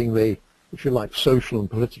having the, if you like, social and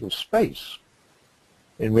political space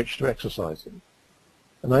in which to exercise them.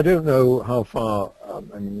 And I don't know how far,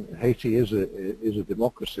 I mean, Haiti is a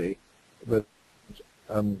democracy, but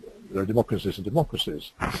there are democracies and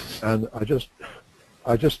democracies, and I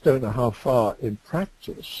just don't know how far in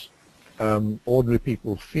practice ordinary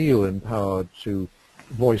people feel empowered to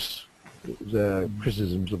voice their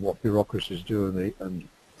criticisms of what bureaucracies do and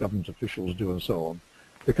government officials do and so on,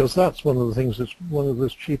 because that's one of the things that's one of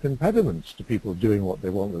those chief impediments to people doing what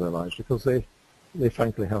they want with their lives, because they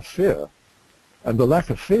frankly have fear. And the lack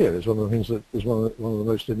of fear is one of the things that is one of the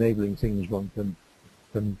most enabling things one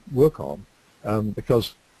can work on,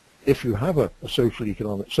 because if you have a social,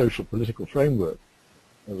 economic, social, political framework,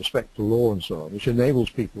 respect to law and so on, which enables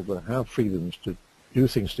people to have freedoms to do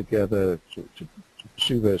things together, to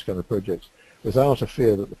pursue those kind of projects, without a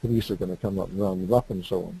fear that the police are going to come up and round them up and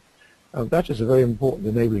so on, that is a very important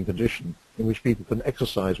enabling condition in which people can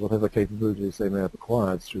exercise whatever capabilities they may have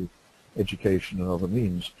acquired through education and other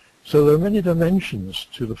means. So there are many dimensions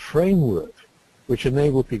to the framework which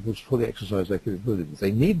enable people to fully exercise their capabilities.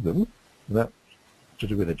 They need them, and that's to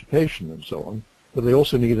do with education and so on, but they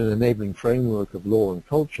also need an enabling framework of law and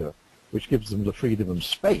culture which gives them the freedom and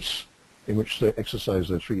space in which to exercise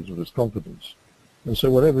those freedoms with confidence. And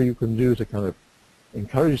so whatever you can do to kind of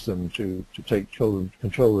encourage them to take control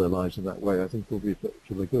of their lives in that way, I think will be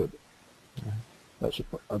for the good. That's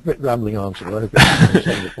a bit rambling answer, but I hope I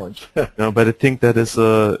understand the points. No, but I think that is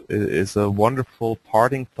a wonderful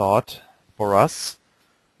parting thought for us.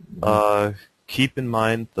 Keep in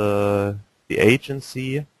mind the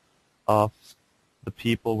agency of the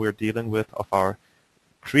people we're dealing with,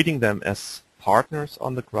 treating them as partners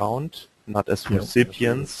on the ground, not as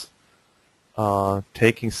recipients,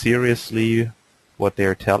 taking seriously what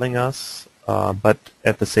they're telling us, but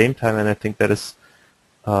at the same time, and I think that is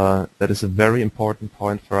a very important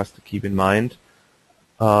point for us to keep in mind,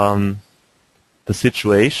 the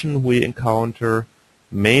situation we encounter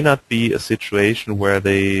may not be a situation where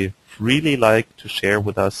they really like to share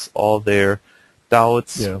with us all their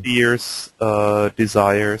doubts, fears,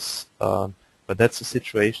 desires, but that's a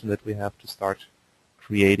situation that we have to start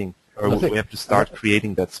creating, or we have to start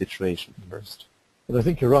creating that situation first. But I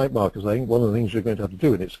think you're right, Marcus. I think one of the things you're going to have to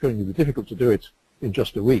do, and it's going to be difficult to do it in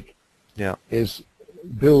just a week, is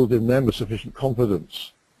build in them a sufficient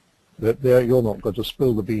confidence that you're not going to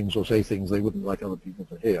spill the beans or say things they wouldn't like other people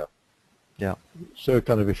to hear. Yeah. So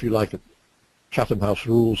kind of, if you like, Chatham House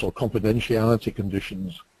rules or confidentiality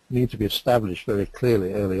conditions need to be established very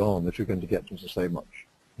clearly early on if you're going to get them to say much.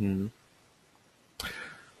 Mm-hmm.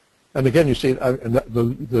 And again, you see,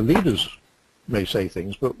 the leaders may say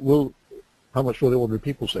things, but how much will the ordinary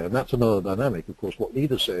people say? And that's another dynamic. Of course, what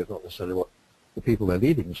leaders say is not necessarily what the people they're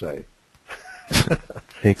leading say.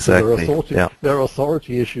 Exactly. So there are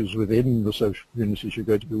authority issues within the social communities you're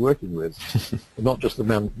going to be working with, not just the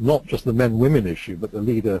men-women issue, but the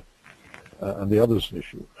leader and the others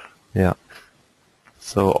issue. Yeah.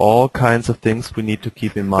 So all kinds of things we need to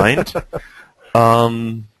keep in mind.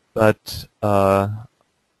 But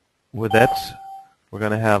with that, we're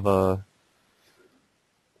going to have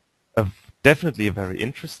definitely a very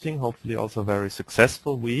interesting, hopefully also very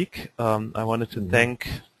successful week. I wanted to thank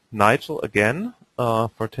Nigel again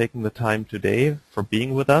for taking the time today, for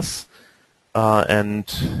being with us, and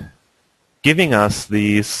giving us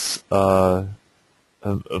these a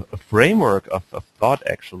framework of thought.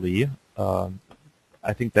 Actually,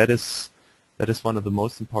 I think that is one of the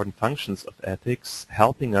most important functions of ethics,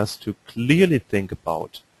 helping us to clearly think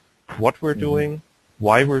about what we're doing,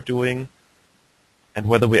 why we're doing, and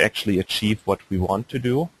whether we actually achieve what we want to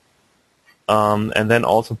do, and then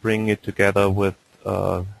also bringing it together with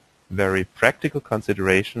very practical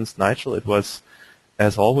considerations. Nigel, it was,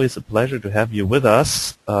 as always, a pleasure to have you with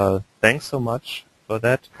us. Thanks so much for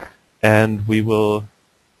that, and we will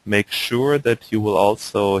make sure that you will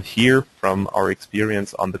also hear from our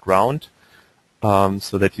experience on the ground,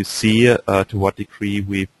 so that you see to what degree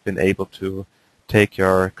we've been able to take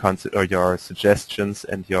your suggestions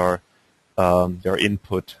and your your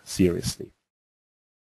input seriously.